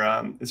out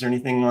there? Is there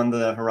anything on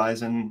the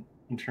horizon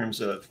in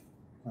terms of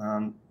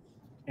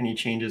any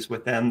changes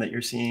with them that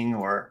you're seeing,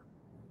 or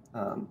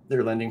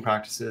their lending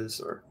practices,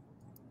 or?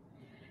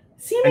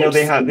 CMHC, I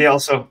know they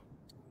also.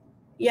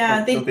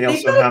 Yeah, they've got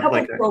a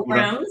couple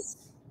programs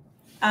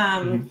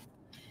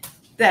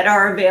that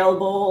are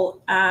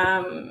available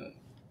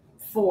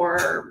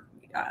for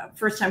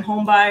first-time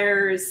home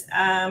buyers,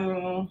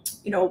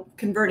 you know,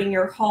 converting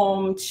your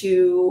home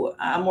to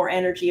more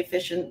energy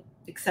efficient,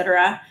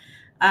 etc.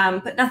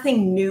 But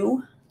nothing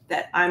new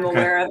that I'm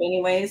aware of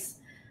anyways.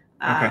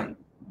 Yeah.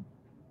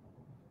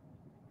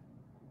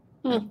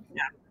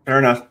 Fair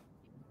enough.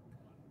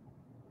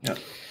 Yeah.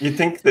 You'd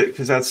think that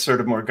because that's sort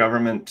of more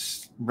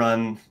government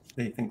run,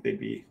 they think they'd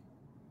be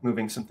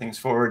moving some things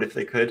forward if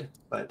they could,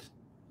 but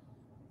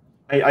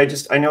I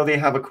know they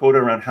have a quota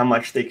around how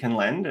much they can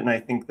lend, and I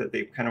think that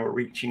they kind of were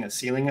reaching a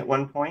ceiling at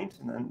one point,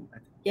 and then I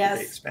think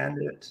they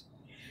expanded it.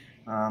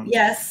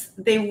 Yes,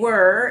 they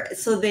were.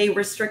 So they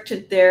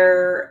restricted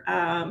their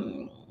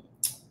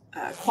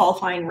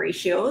qualifying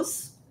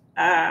ratios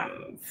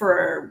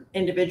for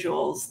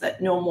individuals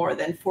that no more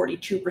than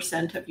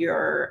 42% of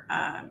your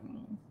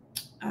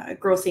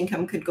gross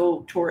income could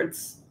go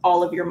towards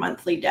all of your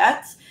monthly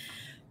debts.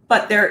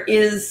 But there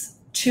is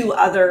two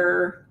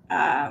other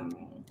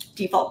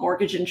default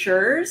mortgage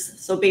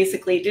insurers. So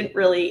basically it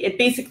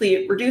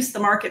reduced the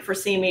market for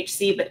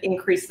CMHC, but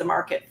increased the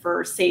market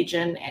for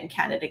Sagen and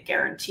Canada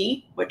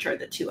Guarantee, which are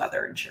the two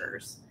other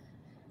insurers.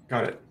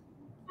 Got it.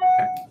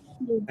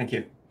 Okay. Thank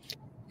you.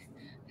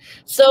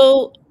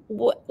 So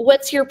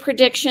what's your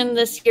prediction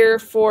this year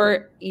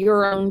for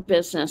your own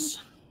business?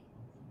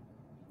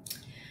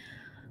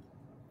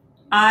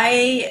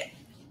 I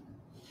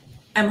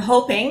am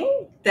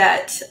hoping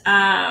that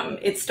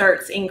it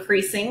starts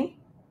increasing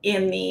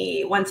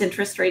once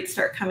interest rates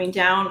start coming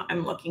down.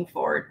 I'm looking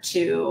forward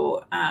to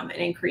an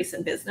increase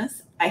in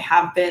business.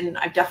 I've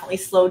definitely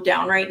slowed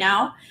down right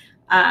now,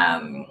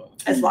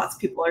 as lots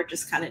of people are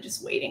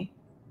just waiting.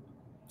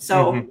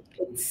 So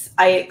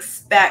I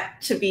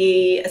expect to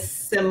be a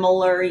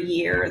similar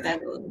year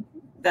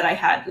that I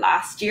had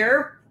last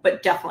year,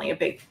 but definitely a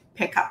big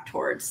pickup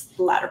towards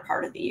the latter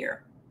part of the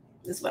year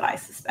is what I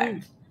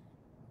suspect.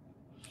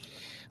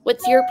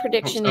 What's your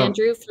prediction,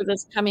 Andrew, for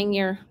this coming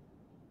year?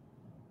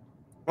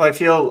 Well,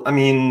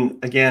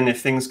 again,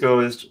 if things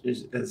go as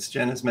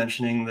Jen is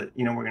mentioning, that,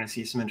 you know, we're going to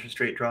see some interest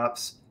rate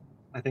drops.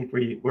 I think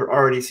we're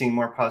already seeing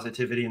more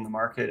positivity in the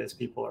market as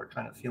people are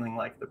kind of feeling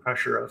like the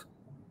pressure of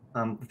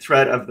the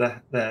threat of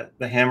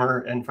the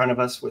hammer in front of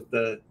us with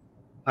the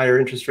higher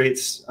interest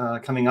rates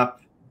coming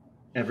up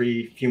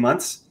every few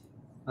months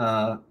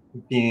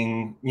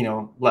being, you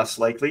know, much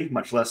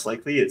less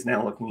likely. It's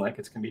now looking like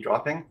it's going to be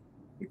dropping.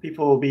 I think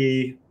people will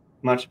be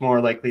much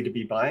more likely to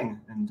be buying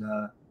and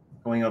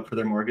going out for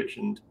their mortgage,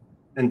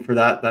 and for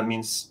that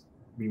means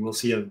we will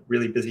see a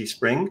really busy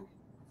spring.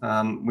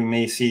 We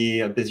may see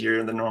a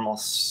busier than normal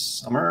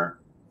summer.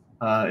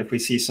 If we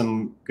see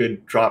some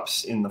good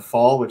drops in the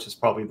fall, which is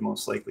probably the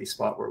most likely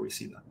spot where we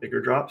see the bigger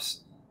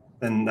drops,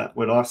 then that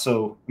would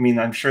also,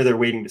 I'm sure they're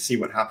waiting to see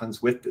what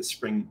happens with this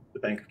spring, the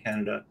Bank of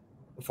Canada,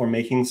 before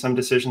making some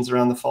decisions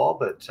around the fall.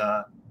 But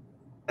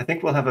I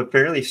think we'll have a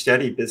fairly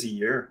steady, busy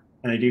year,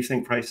 and I do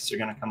think prices are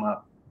going to come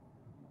up.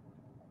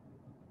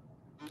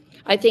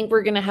 I think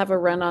we're going to have a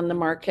run on the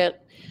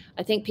market.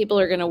 I think people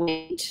are going to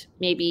wait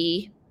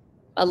maybe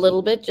a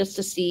little bit just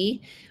to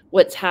see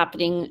what's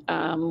happening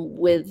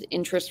with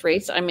interest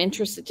rates. I'm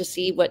interested to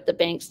see what the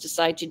banks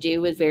decide to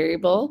do with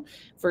variable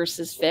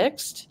versus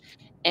fixed.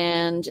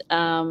 And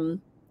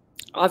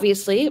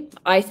obviously,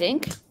 I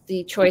think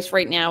the choice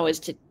right now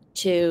is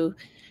to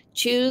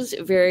choose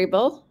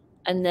variable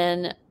and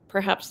then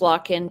perhaps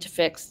lock into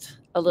fixed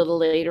a little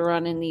later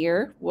on in the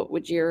year. What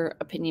would your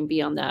opinion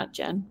be on that,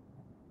 Jen?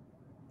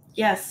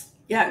 Yes.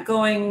 Yeah.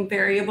 Going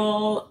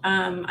variable.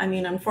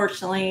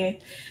 Unfortunately,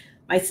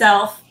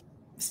 myself,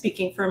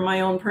 speaking from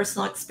my own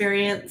personal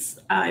experience,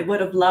 I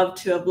would have loved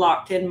to have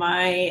locked in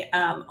my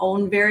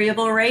own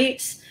variable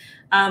rate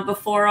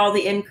before all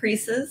the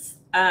increases,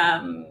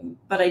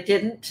 but I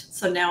didn't.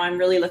 So now I'm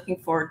really looking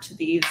forward to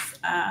these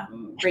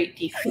rate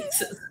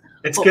decreases.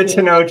 It's good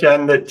to know,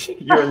 Jen, that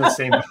you're in the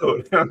same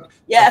boat.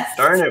 Yes.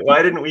 Darn it,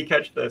 why didn't we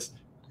catch this?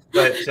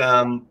 But,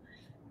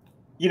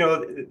 you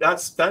know,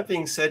 that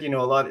being said, you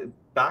know,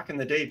 back in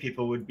the day,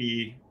 people would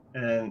be,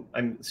 and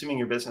I'm assuming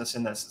your business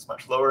in this is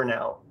much lower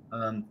now,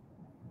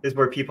 is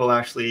where people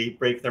actually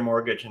break their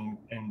mortgage and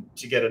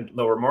to get a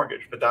lower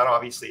mortgage. But that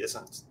obviously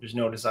isn't, there's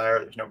no desire,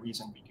 there's no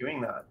reason to be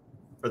doing that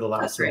for the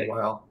last little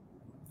while.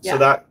 Yeah.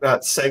 So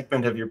that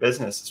segment of your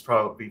business is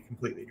probably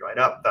completely dried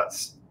up.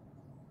 That's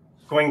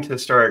going to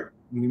start,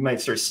 we might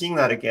start seeing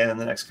that again in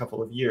the next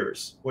couple of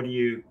years. What do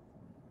you,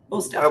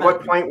 at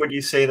what point would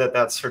you say that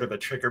that's sort of a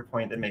trigger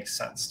point that makes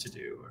sense to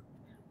do?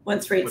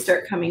 Once rates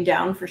start coming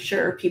down, for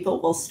sure, people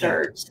will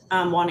start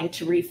wanting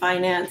to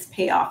refinance,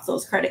 pay off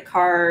those credit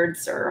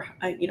cards or,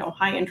 you know,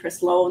 high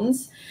interest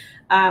loans.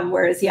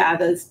 Whereas, yeah,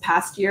 this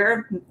past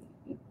year,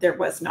 there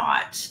was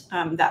not.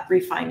 That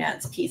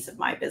refinance piece of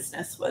my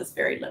business was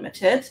very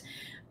limited.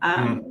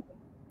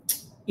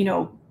 You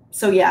know,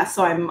 so yeah,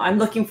 so I'm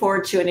looking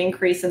forward to an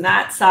increase in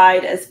that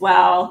side as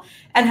well,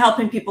 and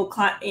helping people,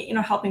 you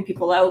know, helping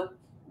people out,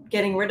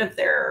 getting rid of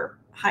their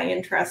high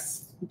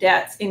interest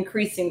debts,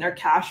 increasing their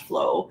cash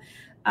flow,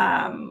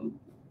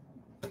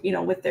 you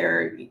know, with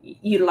their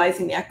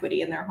utilizing the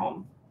equity in their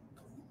home.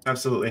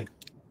 Absolutely.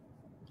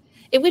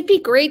 It would be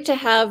great to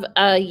have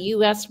a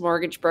U.S.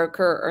 mortgage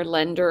broker or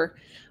lender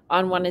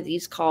on one of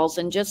these calls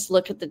and just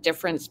look at the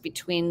difference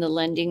between the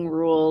lending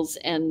rules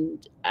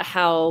and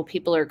how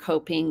people are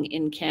coping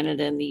in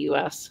Canada and the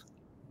U.S.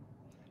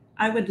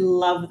 I would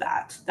love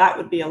that. That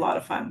would be a lot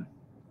of fun.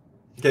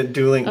 Get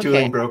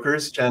dueling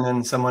brokers, Jen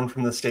and someone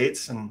from the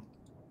States, and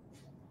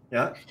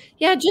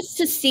yeah, just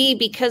to see,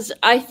 because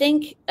I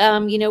think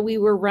you know, we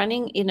were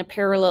running in a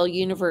parallel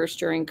universe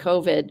during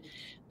COVID,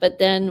 but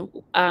then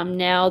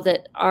now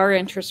that our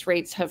interest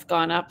rates have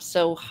gone up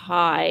so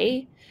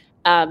high,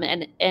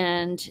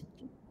 and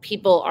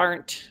people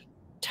aren't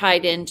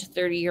tied into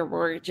 30-year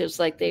mortgages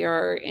like they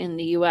are in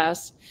the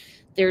US,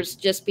 there's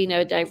just been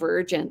a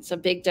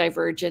big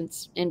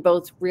divergence in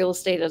both real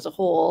estate as a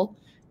whole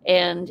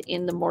and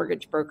in the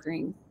mortgage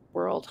brokering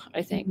world,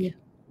 I think. Mm-hmm.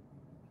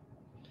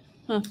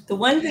 The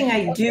one thing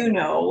I do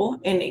know,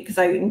 and because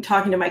I've been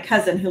talking to my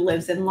cousin who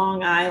lives in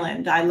Long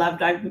Island,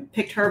 I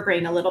picked her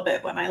brain a little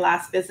bit when I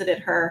last visited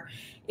her,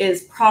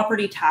 is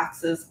property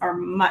taxes are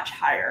much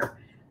higher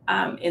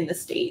in the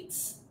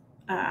States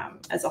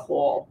as a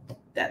whole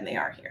than they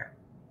are here.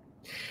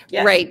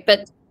 Yes. Right.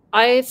 But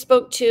I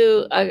spoke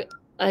to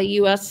a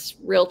U.S.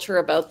 realtor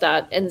about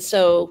that. And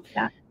so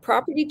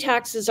property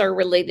taxes are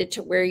related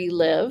to where you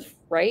live,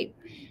 right?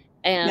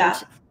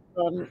 And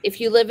if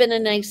you live in a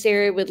nice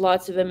area with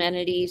lots of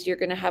amenities, you're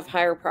going to have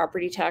higher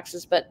property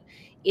taxes. But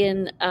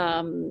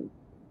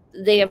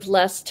they have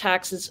less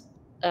taxes,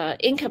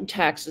 income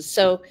taxes.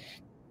 So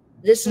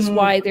this is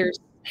why there's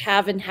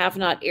have and have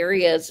not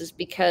areas, is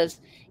because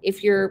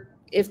if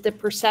the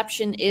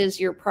perception is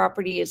your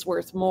property is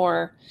worth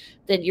more,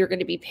 then you're going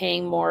to be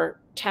paying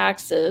more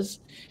taxes.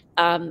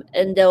 And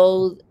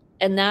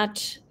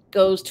that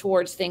goes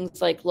towards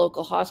things like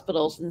local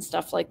hospitals and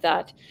stuff like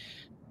that.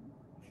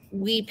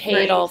 We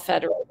pay it all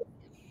federally.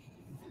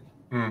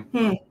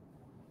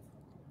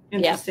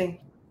 Interesting.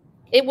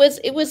 Yeah.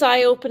 It was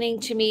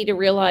eye-opening to me to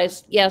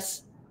realize,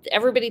 yes,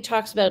 everybody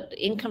talks about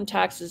income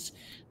taxes,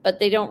 but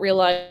they don't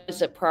realize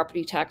that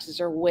property taxes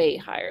are way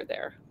higher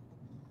there.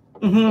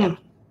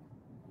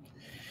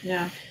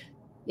 Yeah.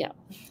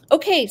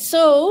 Okay,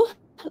 so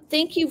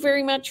thank you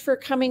very much for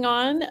coming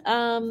on.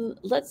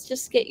 Let's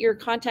just get your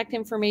contact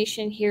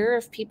information here.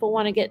 If people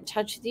want to get in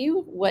touch with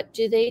you, what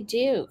do they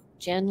do?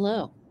 Jen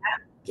Lowe.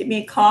 Give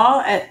me a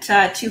call at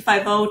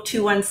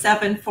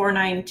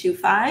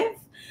 250-217-4925.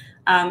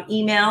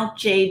 Email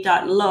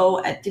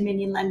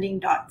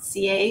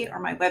j.lowe@dominionlending.ca or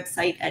my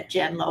website at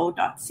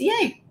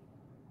jenlowe.ca.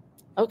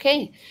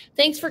 Okay.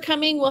 Thanks for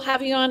coming. We'll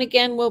have you on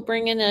again. We'll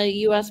bring in a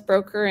U.S.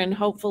 broker and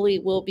hopefully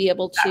we'll be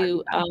able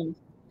to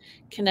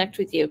connect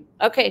with you.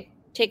 Okay.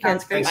 Take care.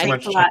 Thanks so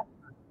much.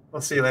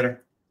 We'll see you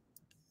later.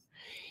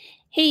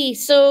 Hey,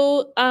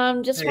 so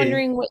just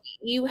wondering what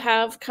you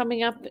have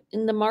coming up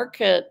in the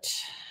market.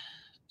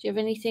 Do you have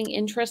anything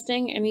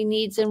interesting? Any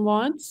needs and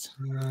wants?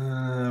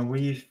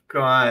 We've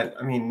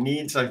got,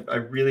 needs. I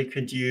really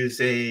could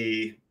use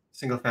a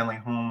single family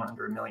home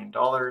under $1 million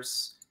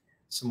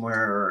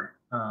somewhere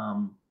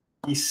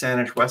East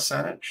Saanich, West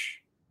Saanich,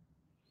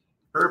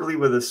 preferably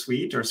with a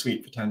suite or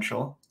suite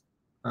potential.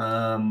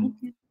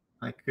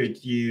 I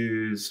could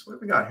use, what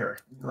have we got here?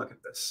 Let me look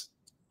at this.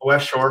 A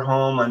West Shore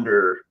home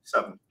under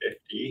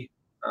 $750.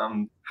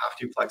 Half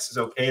duplex is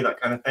okay,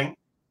 that kind of thing.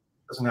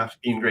 Doesn't have to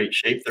be in great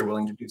shape. They're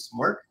willing to do some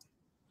work.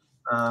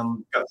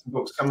 Got some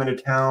folks coming to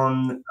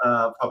town,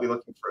 probably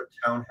looking for a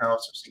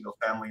townhouse or single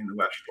family in the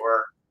West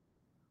Shore.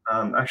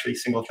 Actually,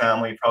 single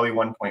family, probably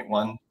 1.1.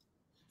 Newer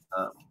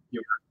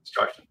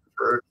construction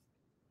preferred.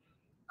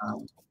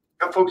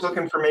 Got folks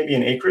looking for maybe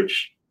an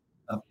acreage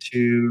up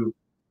to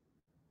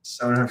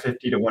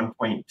 750 to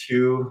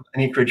 1.2,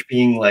 an acreage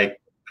being like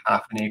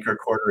half an acre,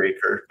 quarter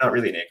acre, not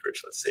really an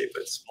acreage, let's say,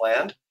 but some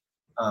land,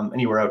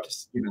 anywhere out to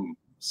even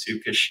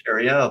Sukish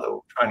area,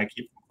 although trying to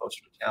keep them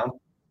closer to town.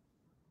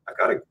 I've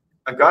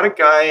got a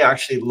guy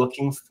actually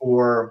looking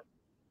for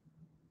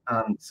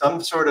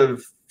some sort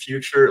of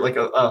future, like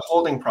a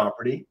holding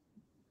property,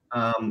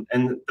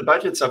 and the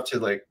budget's up to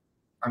like,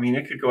 I mean,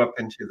 it could go up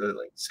into the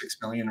like 6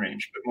 million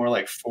range, but more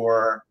like 3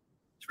 or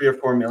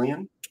 4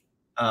 million.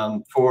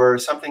 For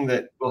something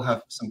that will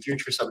have some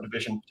future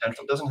subdivision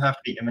potential. It doesn't have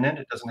to be imminent.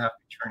 It doesn't have to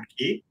be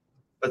turnkey,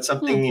 but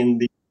something in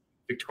the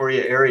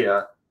Victoria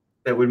area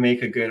that would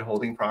make a good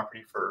holding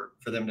property for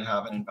them to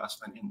have an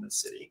investment in the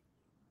city.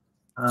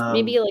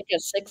 Maybe like a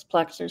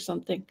sixplex or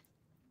something.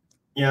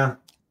 Yeah,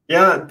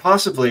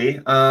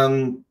 possibly.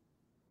 I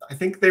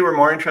think they were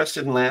more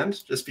interested in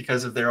land just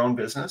because of their own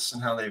business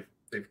and how they've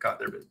got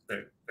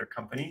their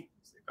company.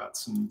 They've got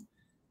some.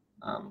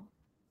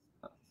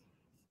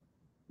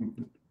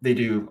 They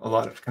do a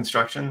lot of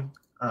construction,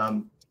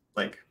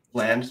 like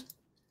land,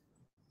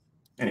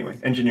 anyway,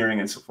 engineering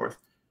and so forth.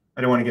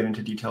 I don't want to get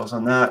into details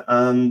on that.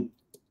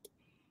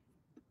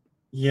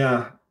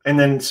 Yeah, and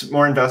then some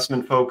more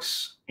investment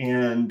folks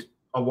and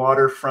a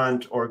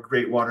waterfront or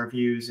great water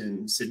views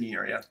in Sydney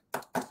area.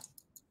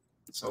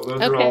 So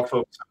those are all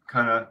folks I'm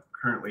kind of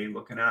currently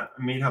looking at.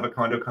 I may have a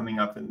condo coming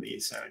up in the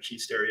Saanich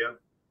East area.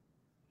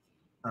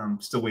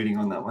 Still waiting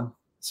on that one.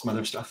 Some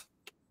other stuff.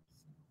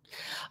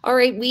 All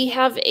right, we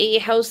have a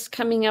house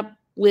coming up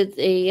with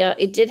a,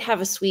 it did have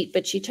a suite,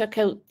 but she took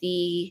out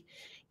the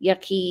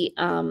yucky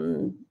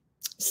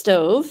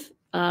stove.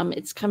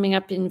 It's coming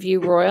up in View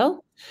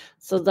Royal.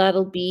 So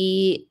that'll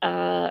be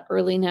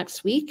early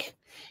next week.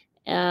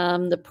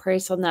 The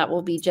price on that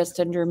will be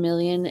just under $1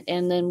 million.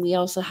 And then we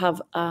also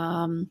have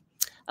a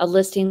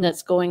listing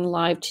that's going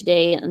live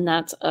today, and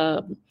that's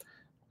a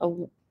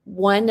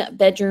 1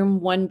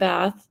 bedroom, 1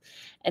 bath.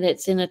 And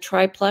it's in a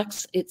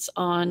triplex. It's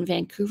on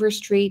Vancouver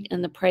Street,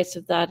 and the price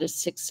of that is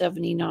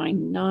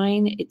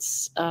 $679,900.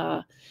 It's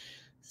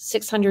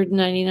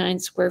 699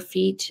 square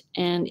feet,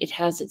 and it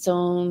has its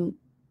own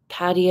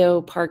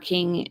patio,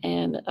 parking,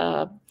 and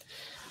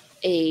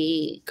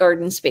a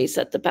garden space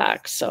at the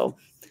back. So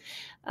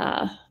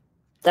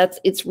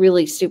it's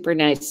really super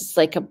nice. It's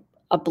like a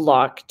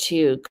block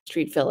to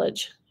Street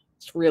Village.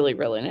 It's really,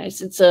 really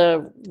nice. It's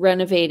a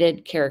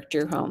renovated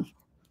character home.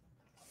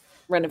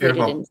 Renovated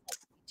in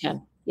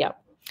 10. Yeah.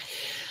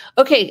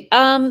 Okay.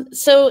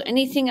 So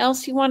anything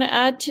else you want to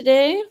add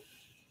today?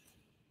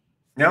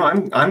 No,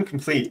 I'm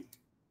complete.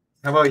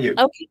 How about you?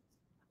 Okay.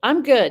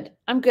 I'm good.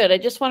 I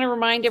just want to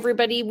remind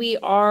everybody we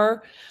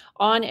are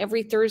on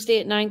every Thursday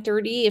at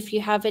 9:30. If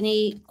you have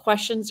any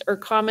questions or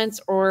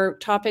comments or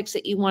topics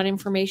that you want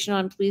information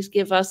on, please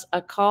give us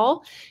a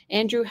call.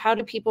 Andrew, how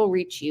do people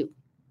reach you?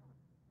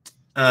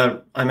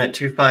 I'm at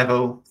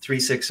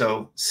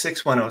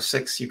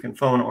 250-360-6106. You can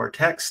phone or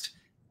text.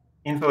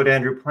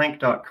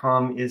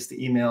 info@andrewplank.com is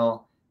the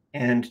email,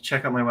 and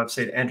check out my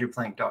website,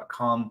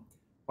 andrewplank.com,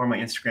 or my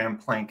Instagram,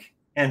 Plank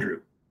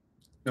Andrew.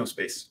 No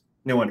space,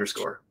 no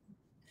underscore.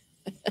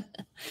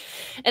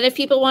 And if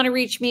people want to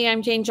reach me,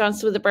 I'm Jane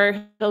Johnston with the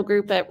Briar Hill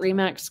Group at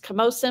Remax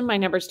Camosun. My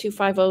number is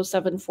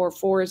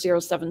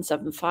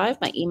 250-744-0775.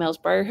 My email is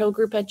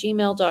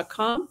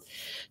briarhillgroup@gmail.com.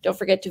 Don't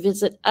forget to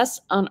visit us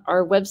on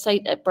our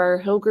website at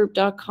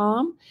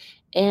briarhillgroup.com.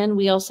 And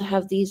we also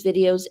have these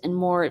videos and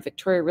more at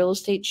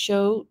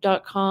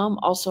victoriarealestateshow.com,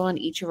 also on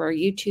each of our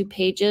YouTube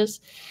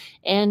pages.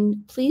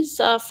 And please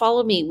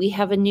follow me. We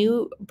have a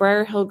new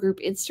Briar Hill Group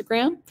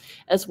Instagram,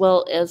 as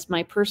well as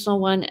my personal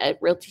one at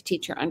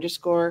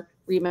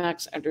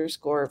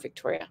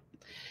realtyteacher_Remax_Victoria.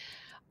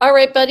 All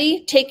right,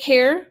 buddy. Take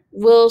care.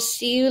 We'll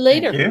see you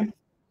later. Thank you.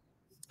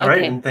 All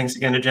right. And thanks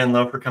again to Jen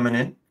Lowe for coming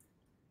in.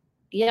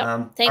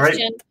 Yeah. Thanks, all right.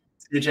 Jen.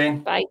 See you, Jane.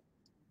 Bye.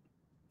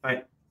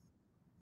 Bye.